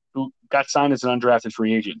 who got signed as an undrafted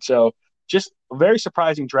free agent. So just a very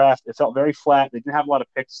surprising draft. It felt very flat. They didn't have a lot of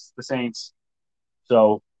picks, the Saints.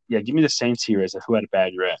 So, yeah, give me the Saints here as who had a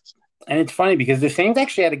bad draft. And it's funny because the Saints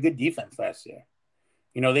actually had a good defense last year.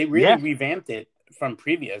 They really revamped it from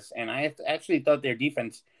previous, and I actually thought their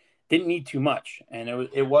defense didn't need too much, and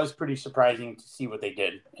it was pretty surprising to see what they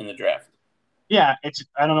did in the draft. Yeah,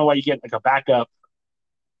 I don't know why you get like a backup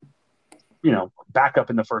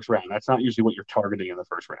in the first round. That's not usually what you're targeting in the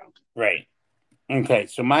first round. Right. Okay,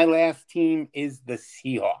 so my last team is the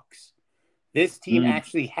Seahawks. This team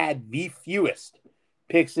actually had the fewest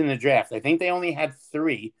picks in the draft. I think they only had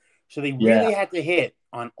 3, so they really had to hit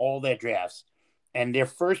on all their drafts. And their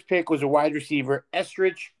first pick was a wide receiver,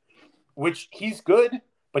 Estrich, which he's good,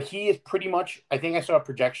 but he is pretty much, I think I saw a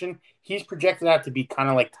projection, he's projected out to be kind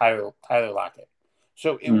of like Tyler Lockett.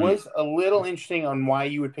 So it was a little interesting on why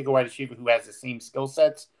you would pick a wide receiver who has the same skill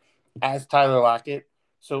sets as Tyler Lockett.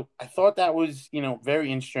 So I thought that was,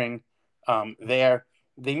 very interesting there.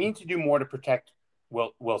 They need to do more to protect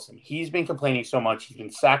Wilson. He's been complaining so much. He's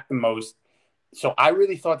been sacked the most. So I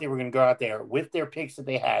really thought they were going to go out there with their picks that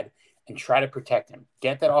they had and try to protect him,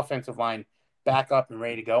 get that offensive line back up and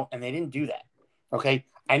ready to go. And they didn't do that. Okay.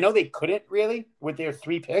 I know they couldn't really with their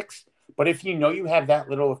 3 picks, but if you know you have that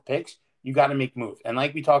little of picks, you got to make moves. And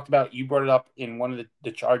like we talked about, you brought it up in one of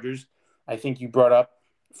the Chargers. I think you brought up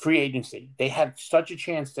free agency. They had such a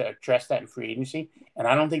chance to address that in free agency, and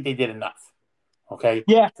I don't think they did enough. Okay.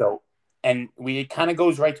 Yeah. So, and it kind of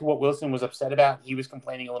goes right to what Wilson was upset about. He was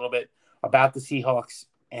complaining a little bit about the Seahawks,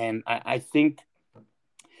 and I think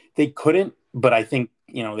they couldn't, but I think,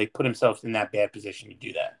 they put themselves in that bad position to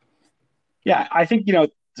do that. Yeah, I think,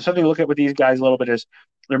 something to look at with these guys a little bit is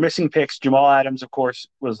they're missing picks. Jamal Adams, of course,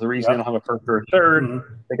 was the reason they don't have a first or a third.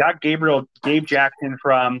 Mm-hmm. They got Gabe Jackson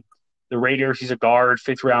from the Raiders. He's a guard,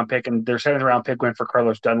 5th-round pick, and their 7th-round pick went for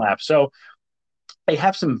Carlos Dunlap. So they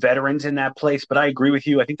have some veterans in that place, but I agree with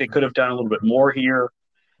you. I think they could have done a little bit more here.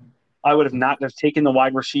 I would have not have taken the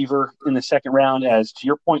wide receiver in the 2nd round. As to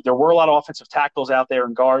your point, there were a lot of offensive tackles out there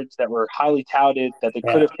and guards that were highly touted that they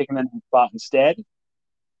could have taken in the spot instead.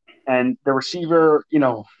 And the receiver,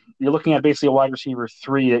 you're looking at basically a wide receiver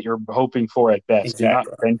 3 that you're hoping for at best.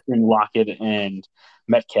 Exactly. You're not benching Lockett and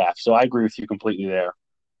Metcalf. So I agree with you completely there.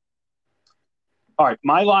 All right,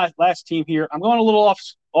 my last team here. I'm going a little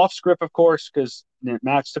off script, of course, because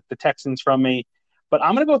Max took the Texans from me. But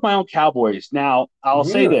I'm going to go with my own Cowboys. Now, I'll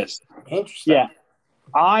say this. Interesting. Yeah,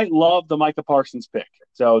 I love the Micah Parsons pick.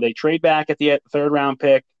 So they trade back at the 3rd-round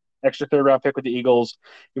pick, extra 3rd-round pick with the Eagles.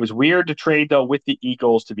 It was weird to trade, though, with the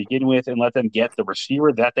Eagles to begin with and let them get the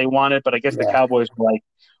receiver that they wanted. But I guess the Cowboys were like,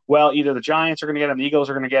 well, either the Giants are going to get him, the Eagles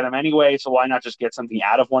are going to get him anyway, so why not just get something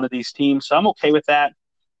out of one of these teams? So I'm okay with that.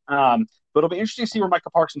 But it'll be interesting to see where Micah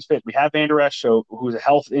Parsons fits. We have Van Der Esch, who's a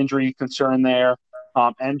health injury concern there,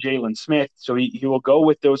 and Jalen Smith. So he will go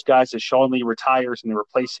with those guys as Sean Lee retires and they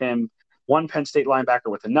replace him, one Penn State linebacker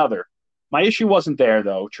with another. My issue wasn't there,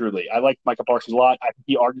 though, truly. I like Micah Parsons a lot. I think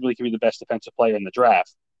he arguably could be the best defensive player in the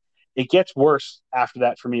draft. It gets worse after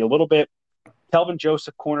that for me a little bit. Kelvin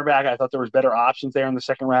Joseph, cornerback, I thought there was better options there in the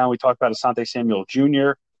 2nd round. We talked about Asante Samuel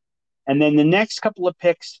Jr. And then the next couple of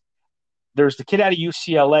picks, there's the kid out of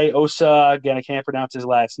UCLA, Osa. Again, I can't pronounce his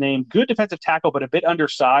last name. Good defensive tackle, but a bit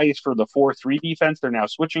undersized for the 4-3 defense they're now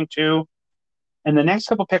switching to. And the next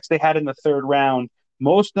couple picks they had in the 3rd round,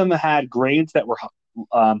 most of them had grades that were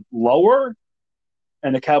lower,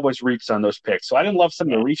 and the Cowboys reached on those picks. So I didn't love some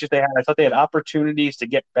of the reaches they had. I thought they had opportunities to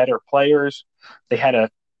get better players. They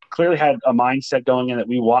clearly had a mindset going in that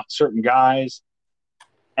we want certain guys,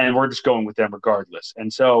 and we're just going with them regardless.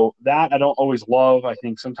 And so that I don't always love. I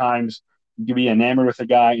think sometimes you can be enamored with a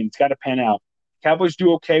guy, and it's got to pan out. Cowboys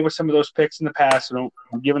do okay with some of those picks in the past, so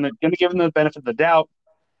I'm going to give them the benefit of the doubt,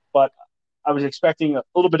 but I was expecting a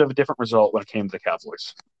little bit of a different result when it came to the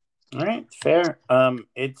Cowboys. All right, fair.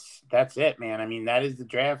 That's it, man. I mean, that is the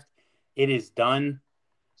draft. It is done.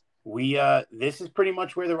 This is pretty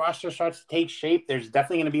much where the roster starts to take shape. There's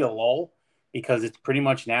definitely going to be a lull because it's pretty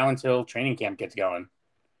much now until training camp gets going.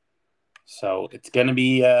 So it's going to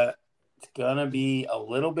be a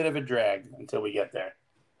little bit of a drag until we get there.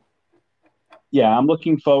 Yeah, I'm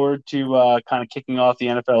looking forward to kind of kicking off the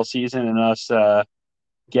NFL season and us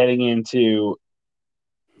getting into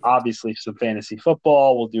obviously some fantasy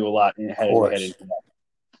football. We'll do a lot head into that.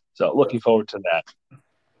 So looking forward to that.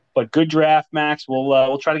 But good draft, Max.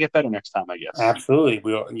 We'll try to get better next time, I guess. Absolutely.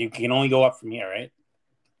 You can only go up from here, right?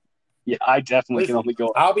 Yeah, I definitely can only go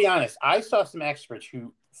up. I'll be honest. I saw some experts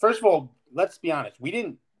who, first of all, let's be honest. We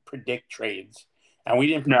didn't predict trades, and we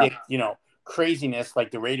didn't predict, craziness like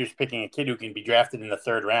the Raiders picking a kid who can be drafted in the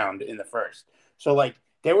 3rd round in the 1st. So,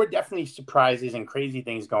 there were definitely surprises and crazy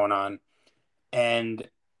things going on, and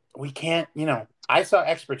we can't, I saw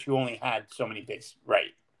experts who only had so many picks right.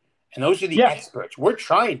 And those are the experts. We're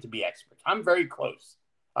trying to be experts. I'm very close,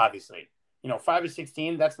 obviously. 5 or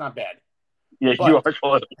 16, that's not bad. Yeah, But, you are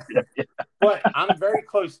close. Yeah. but I'm very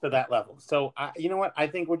close to that level. So, you know what? I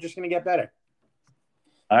think we're just going to get better.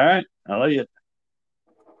 All right. I like it.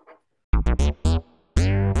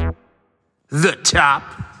 The top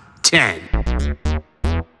 10.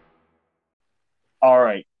 All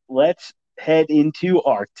right. Let's head into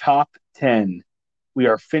our top 10. We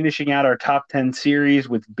are finishing out our top 10 series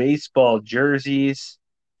with baseball jerseys.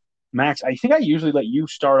 Max, I think I usually let you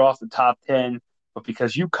start off the top 10, but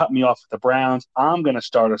because you cut me off with the Browns, I'm going to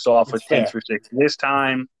start us off That's with 10 fair. through 6 this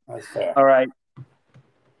time. That's fair. All right.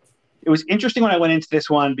 It was interesting when I went into this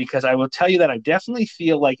one because I will tell you that I definitely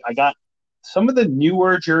feel like I got some of the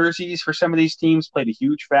newer jerseys for some of these teams played a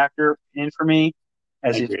huge factor in for me. I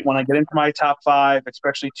As if agree. when I get into my top 5,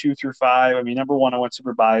 especially 2 through 5, I mean, number 1, I went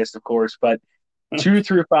super biased, of course, but 2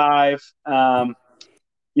 through 5,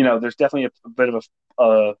 there's definitely a bit of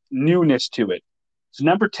a newness to it. So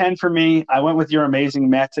number 10 for me, I went with your amazing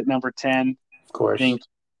Mets at number 10. Of course. I think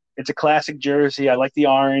it's a classic jersey. I like the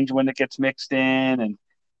orange when it gets mixed in, and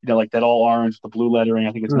like that all orange with the blue lettering.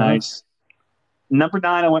 I think it's nice. Number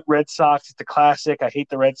 9, I went Red Sox. It's a classic. I hate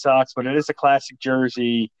the Red Sox, but it is a classic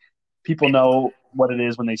jersey. People know what it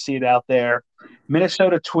is when they see it out there.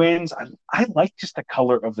 Minnesota Twins. I like just the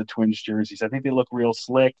color of the Twins jerseys. I think they look real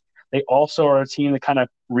slick. They also are a team that kind of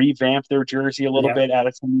revamped their jersey a little bit,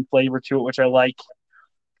 added some new flavor to it, which I like.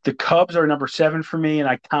 The Cubs are number 7 for me, an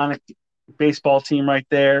iconic baseball team right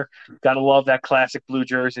there. Got to love that classic blue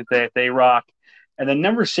jersey that they rock. And then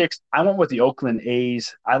number 6, I went with the Oakland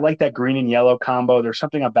A's. I like that green and yellow combo. There's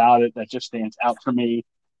something about it that just stands out for me.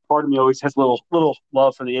 Part of me always has little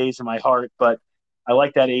love for the A's in my heart, but I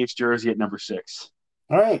like that A's jersey at number 6.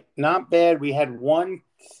 All right, not bad. We had one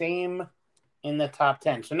same in the top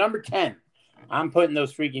 10. So number 10, I'm putting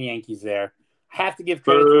those freaking Yankees there. I have to give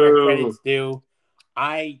credit to where credit's due.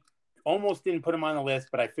 I almost didn't put them on the list,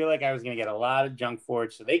 but I feel like I was going to get a lot of junk for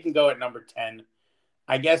it, so they can go at number 10.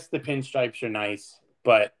 I guess the pinstripes are nice,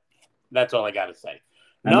 but that's all I got to say.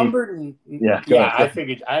 I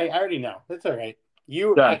figured. I already know. That's all right.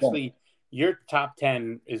 Your top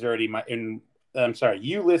 10 is already I'm sorry,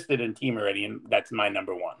 you listed a team already, and that's my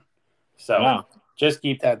number 1. So just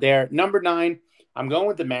keep that there. Number 9, I'm going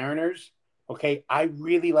with the Mariners. Okay, I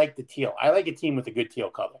really like the teal. I like a team with a good teal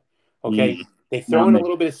color. Okay, they throw in a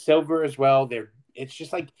little bit of silver as well. It's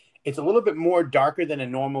just like it's a little bit more darker than a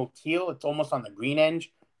normal teal. It's almost on the green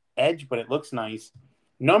edge, but it looks nice.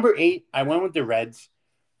 Number 8, I went with the Reds.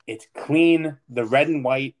 It's clean, the red and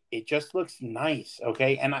white. It just looks nice.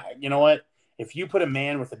 Okay, and you know what? If you put a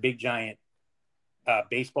man with a big giant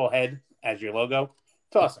baseball head as your logo,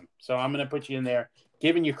 it's awesome. So I'm going to put you in there,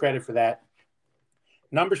 giving you credit for that.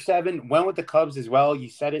 Number 7, went with the Cubs as well. You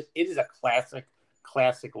said it. It is a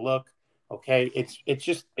classic look. Okay,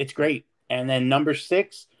 it's great. And then number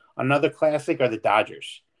 6, another classic are the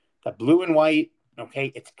Dodgers. The blue and white.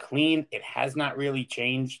 Okay, it's clean. It has not really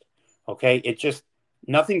changed. Okay, it just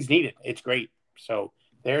nothing's needed. It's great. So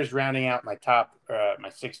there's rounding out my top, my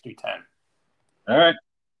 6 through 10. All right.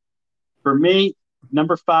 For me,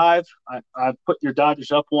 number 5, I put your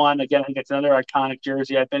Dodgers up 1. Again, I think it's another iconic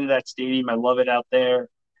jersey. I've been to that stadium. I love it out there.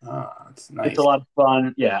 Oh, it's nice. It's a lot of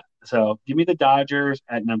fun. Yeah. So give me the Dodgers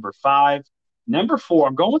at number 5. Number 4,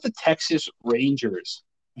 I'm going with the Texas Rangers.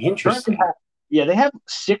 Interesting. They have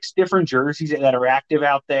 6 different jerseys that are active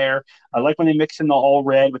out there. I like when they mix in the all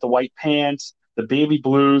red with the white pants. The baby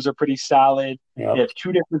blues are pretty solid. Yep. They have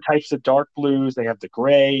 2 different types of dark blues. They have the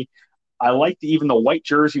gray. I like even the white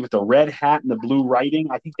jersey with the red hat and the blue writing.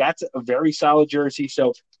 I think that's a very solid jersey.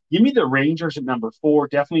 So give me the Rangers at number 4.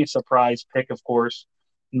 Definitely a surprise pick, of course.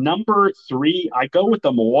 Number 3, I go with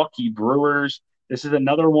the Milwaukee Brewers. This is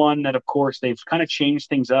another one that, of course, they've kind of changed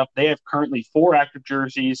things up. They have currently 4 active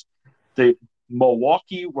jerseys. The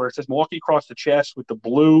Milwaukee, where it says Milwaukee across the chest with the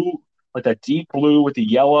blue, like that deep blue with the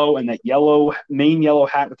yellow, and that main yellow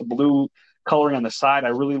hat with the blue coloring on the side, I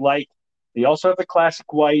really like. They also have the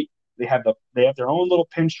classic white. They have their own little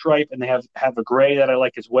pinstripe, and they have a gray that I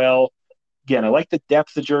like as well. Again, I like the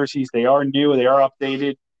depth of jerseys. They are new. They are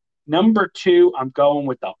updated. Number 2, I'm going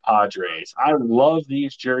with the Padres. I love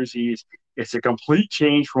these jerseys. It's a complete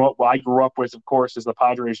change from what I grew up with, of course, is the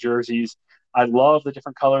Padres jerseys. I love the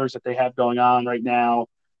different colors that they have going on right now.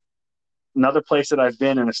 Another place that I've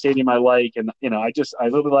been in a stadium I like, and I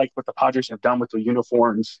really like what the Padres have done with the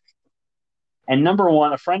uniforms. And number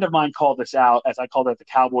 1, a friend of mine called this out, as I called it the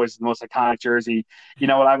Cowboys, the most iconic jersey. You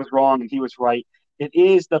know what? I was wrong, and he was right. It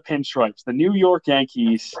is the pinstripes. The New York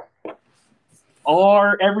Yankees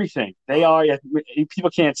are everything. They are.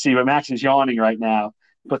 People can't see, but Max is yawning right now.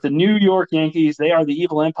 But the New York Yankees, they are the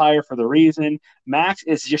evil empire for the reason. Max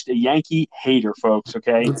is just a Yankee hater, folks,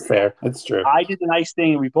 okay? That's fair. That's true. I did the nice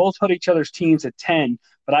thing. We both put each other's teams at 10,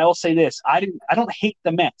 but I will say this. I don't hate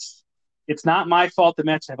the Mets. It's not my fault the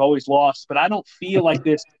Mets have always lost, but I don't feel like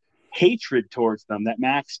this hatred towards them that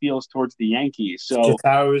Max feels towards the Yankees. It's So just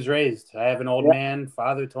how I was raised. I have an old yeah, man.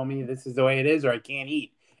 Father told me this is the way it is, or I can't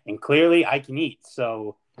eat. And clearly, I can eat.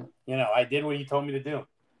 So, I did what he told me to do.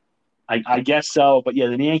 I guess so. But yeah,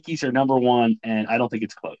 the Yankees are number one, and I don't think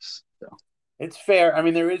it's close. So It's fair. I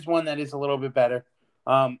mean, there is one that is a little bit better.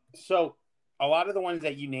 So a lot of the ones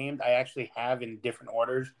that you named, I actually have in different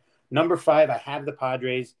orders. Number 5, I have the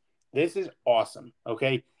Padres. This is awesome.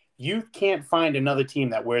 Okay. You can't find another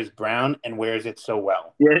team that wears brown and wears it so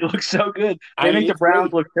well. yeah, it looks so good. They I mean, make the it's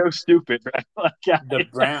Browns great. look so stupid. Right? The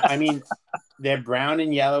brown, I mean, their brown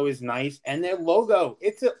and yellow is nice. And their logo,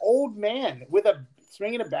 it's an old man with a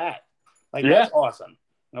swinging a bat. Like, Yeah. that's awesome.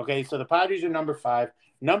 Okay. So the Padres are number 5.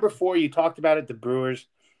 Number 4, you talked about it, the Brewers.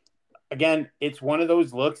 Again, it's one of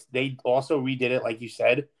those looks. They also redid it, like you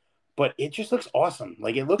said, but it just looks awesome.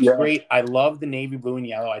 Like, it looks Yeah. great. I love the navy blue and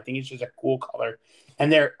yellow. I think it's just a cool color.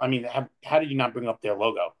 And how did you not bring up their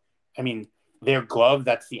logo? I mean, their glove,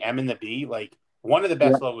 that's the M and the B, like one of the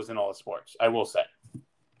best logos in all of sports, I will say.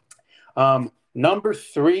 Number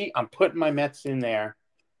 3, I'm putting my Mets in there.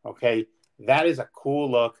 Okay. That is a cool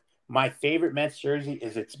look. My favorite Mets jersey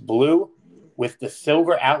is it's blue with the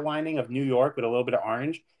silver outlining of New York with a little bit of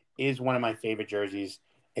orange. Is one of my favorite jerseys.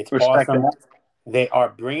 It's Respect awesome. that. They are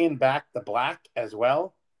bringing back the black as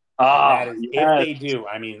well. And that is, if yes. they do,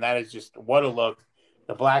 I mean, that is just what a look.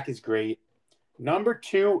 The black is great. Number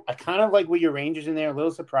 2, I kind of like with your Rangers in there. A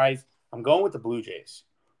little surprised. I'm going with the Blue Jays.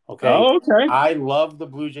 Okay. Oh, okay. I love the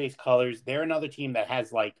Blue Jays colors. They're another team that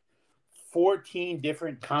has like 14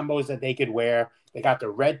 different combos that they could wear. They got the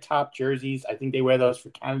red top jerseys. I think they wear those for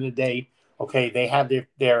Canada Day. Okay. They have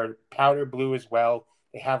their powder blue as well.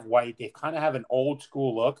 They have white. They kind of have an old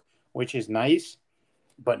school look, which is nice.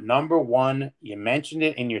 But number 1, you mentioned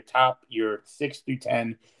it in your 6 through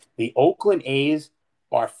 10. The Oakland A's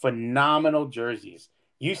are phenomenal jerseys.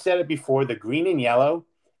 You said it before. The green and yellow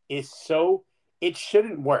it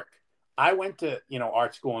shouldn't work. I went to,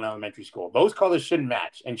 art school and elementary school. Those colors shouldn't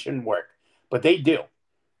match and shouldn't work, but they do.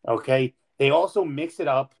 Okay. They also mix it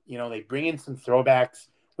up. They bring in some throwbacks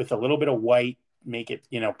with a little bit of white, make it,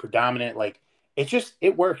 predominant. Like,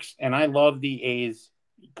 it works. And I love the A's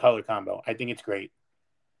color combo. I think it's great.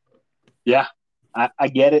 Yeah, I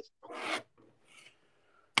get it.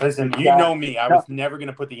 Listen, you know me. I was never going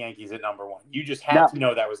to put the Yankees at number 1. You just had to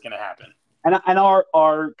know that was going to happen. And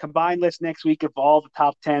our combined list next week of all the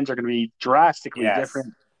top 10s are going to be drastically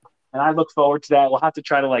different. And I look forward to that. We'll have to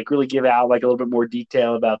try to really give out a little bit more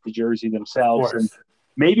detail about the jersey themselves. And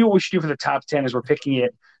maybe what we should do for the top 10 is we're picking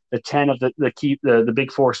it. The 10 of the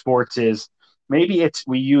big 4 sports is maybe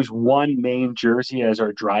we use one main jersey as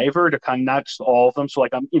our driver to kind of not just all of them. So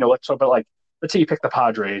let's talk about let's say you pick the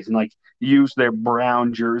Padres and use their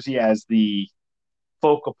brown jersey as the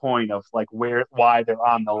focal point of why they're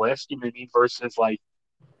on the list. You know what I mean? Versus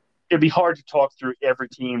it'd be hard to talk through every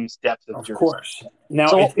team's depth of jersey. Of course. Now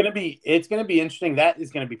it's gonna be interesting. That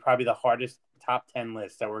is gonna be probably the hardest top 10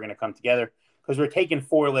 list that we're gonna come together because we're taking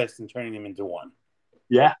 4 lists and turning them into 1.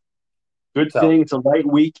 Yeah. Good thing it's a light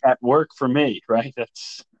week at work for me, right?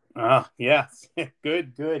 That's yes.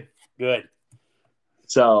 Good.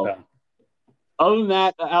 So other than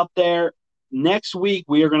that, out there, next week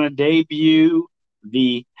we are going to debut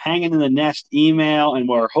the Hanging in the Nest email, and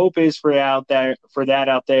what our hope is for that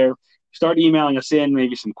out there. Start emailing us in,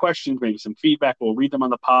 maybe some questions, maybe some feedback. We'll read them on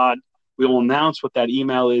the pod. We will announce what that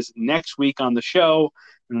email is next week on the show,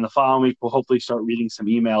 and then the following week we'll hopefully start reading some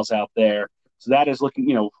emails out there. So that is looking,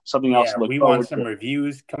 something else to look forward to. We want some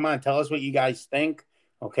reviews. Come on, tell us what you guys think.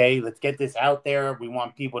 Okay, let's get this out there. We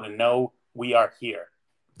want people to know we are here.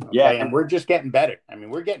 Okay? Yeah, and we're just getting better. I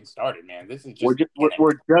mean, we're getting started, man. This is just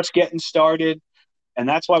we're just getting started, and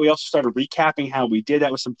that's why we also started recapping how we did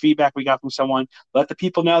that with some feedback we got from someone. Let the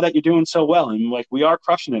people know that you're doing so well, and we are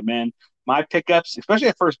crushing it, man. My pickups, especially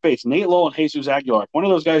at first base, Nate Lowell and Jesus Aguilar. If one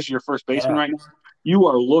of those guys is your first baseman right now, you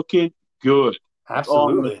are looking good.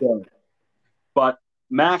 Absolutely. But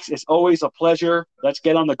Max, it's always a pleasure. Let's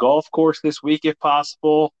get on the golf course this week if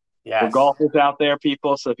possible. Yes. We're golfers out there,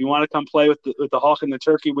 people. So if you want to come play with the Hawk and the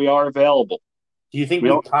Turkey, we are available. Do you think we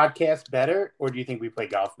podcast better, or do you think we play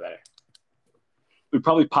golf better? We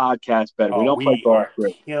probably podcast better. We don't play golf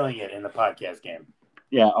great. Killing it in the podcast game.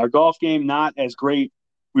 Yeah, our golf game not as great.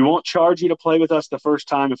 We won't charge you to play with us the first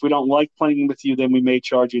time. If we don't like playing with you, then we may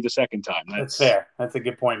charge you the second time. That's fair. That's a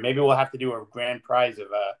good point. Maybe we'll have to do a grand prize of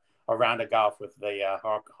a round of golf with the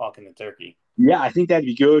hawk and the turkey. Yeah, I think that'd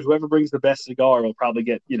be good. Whoever brings the best cigar will probably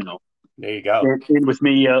get, There you go. in with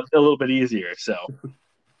me a little bit easier. So,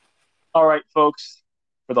 all right, folks,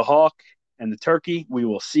 for the hawk and the turkey, we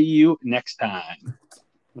will see you next time.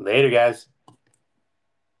 Later, guys.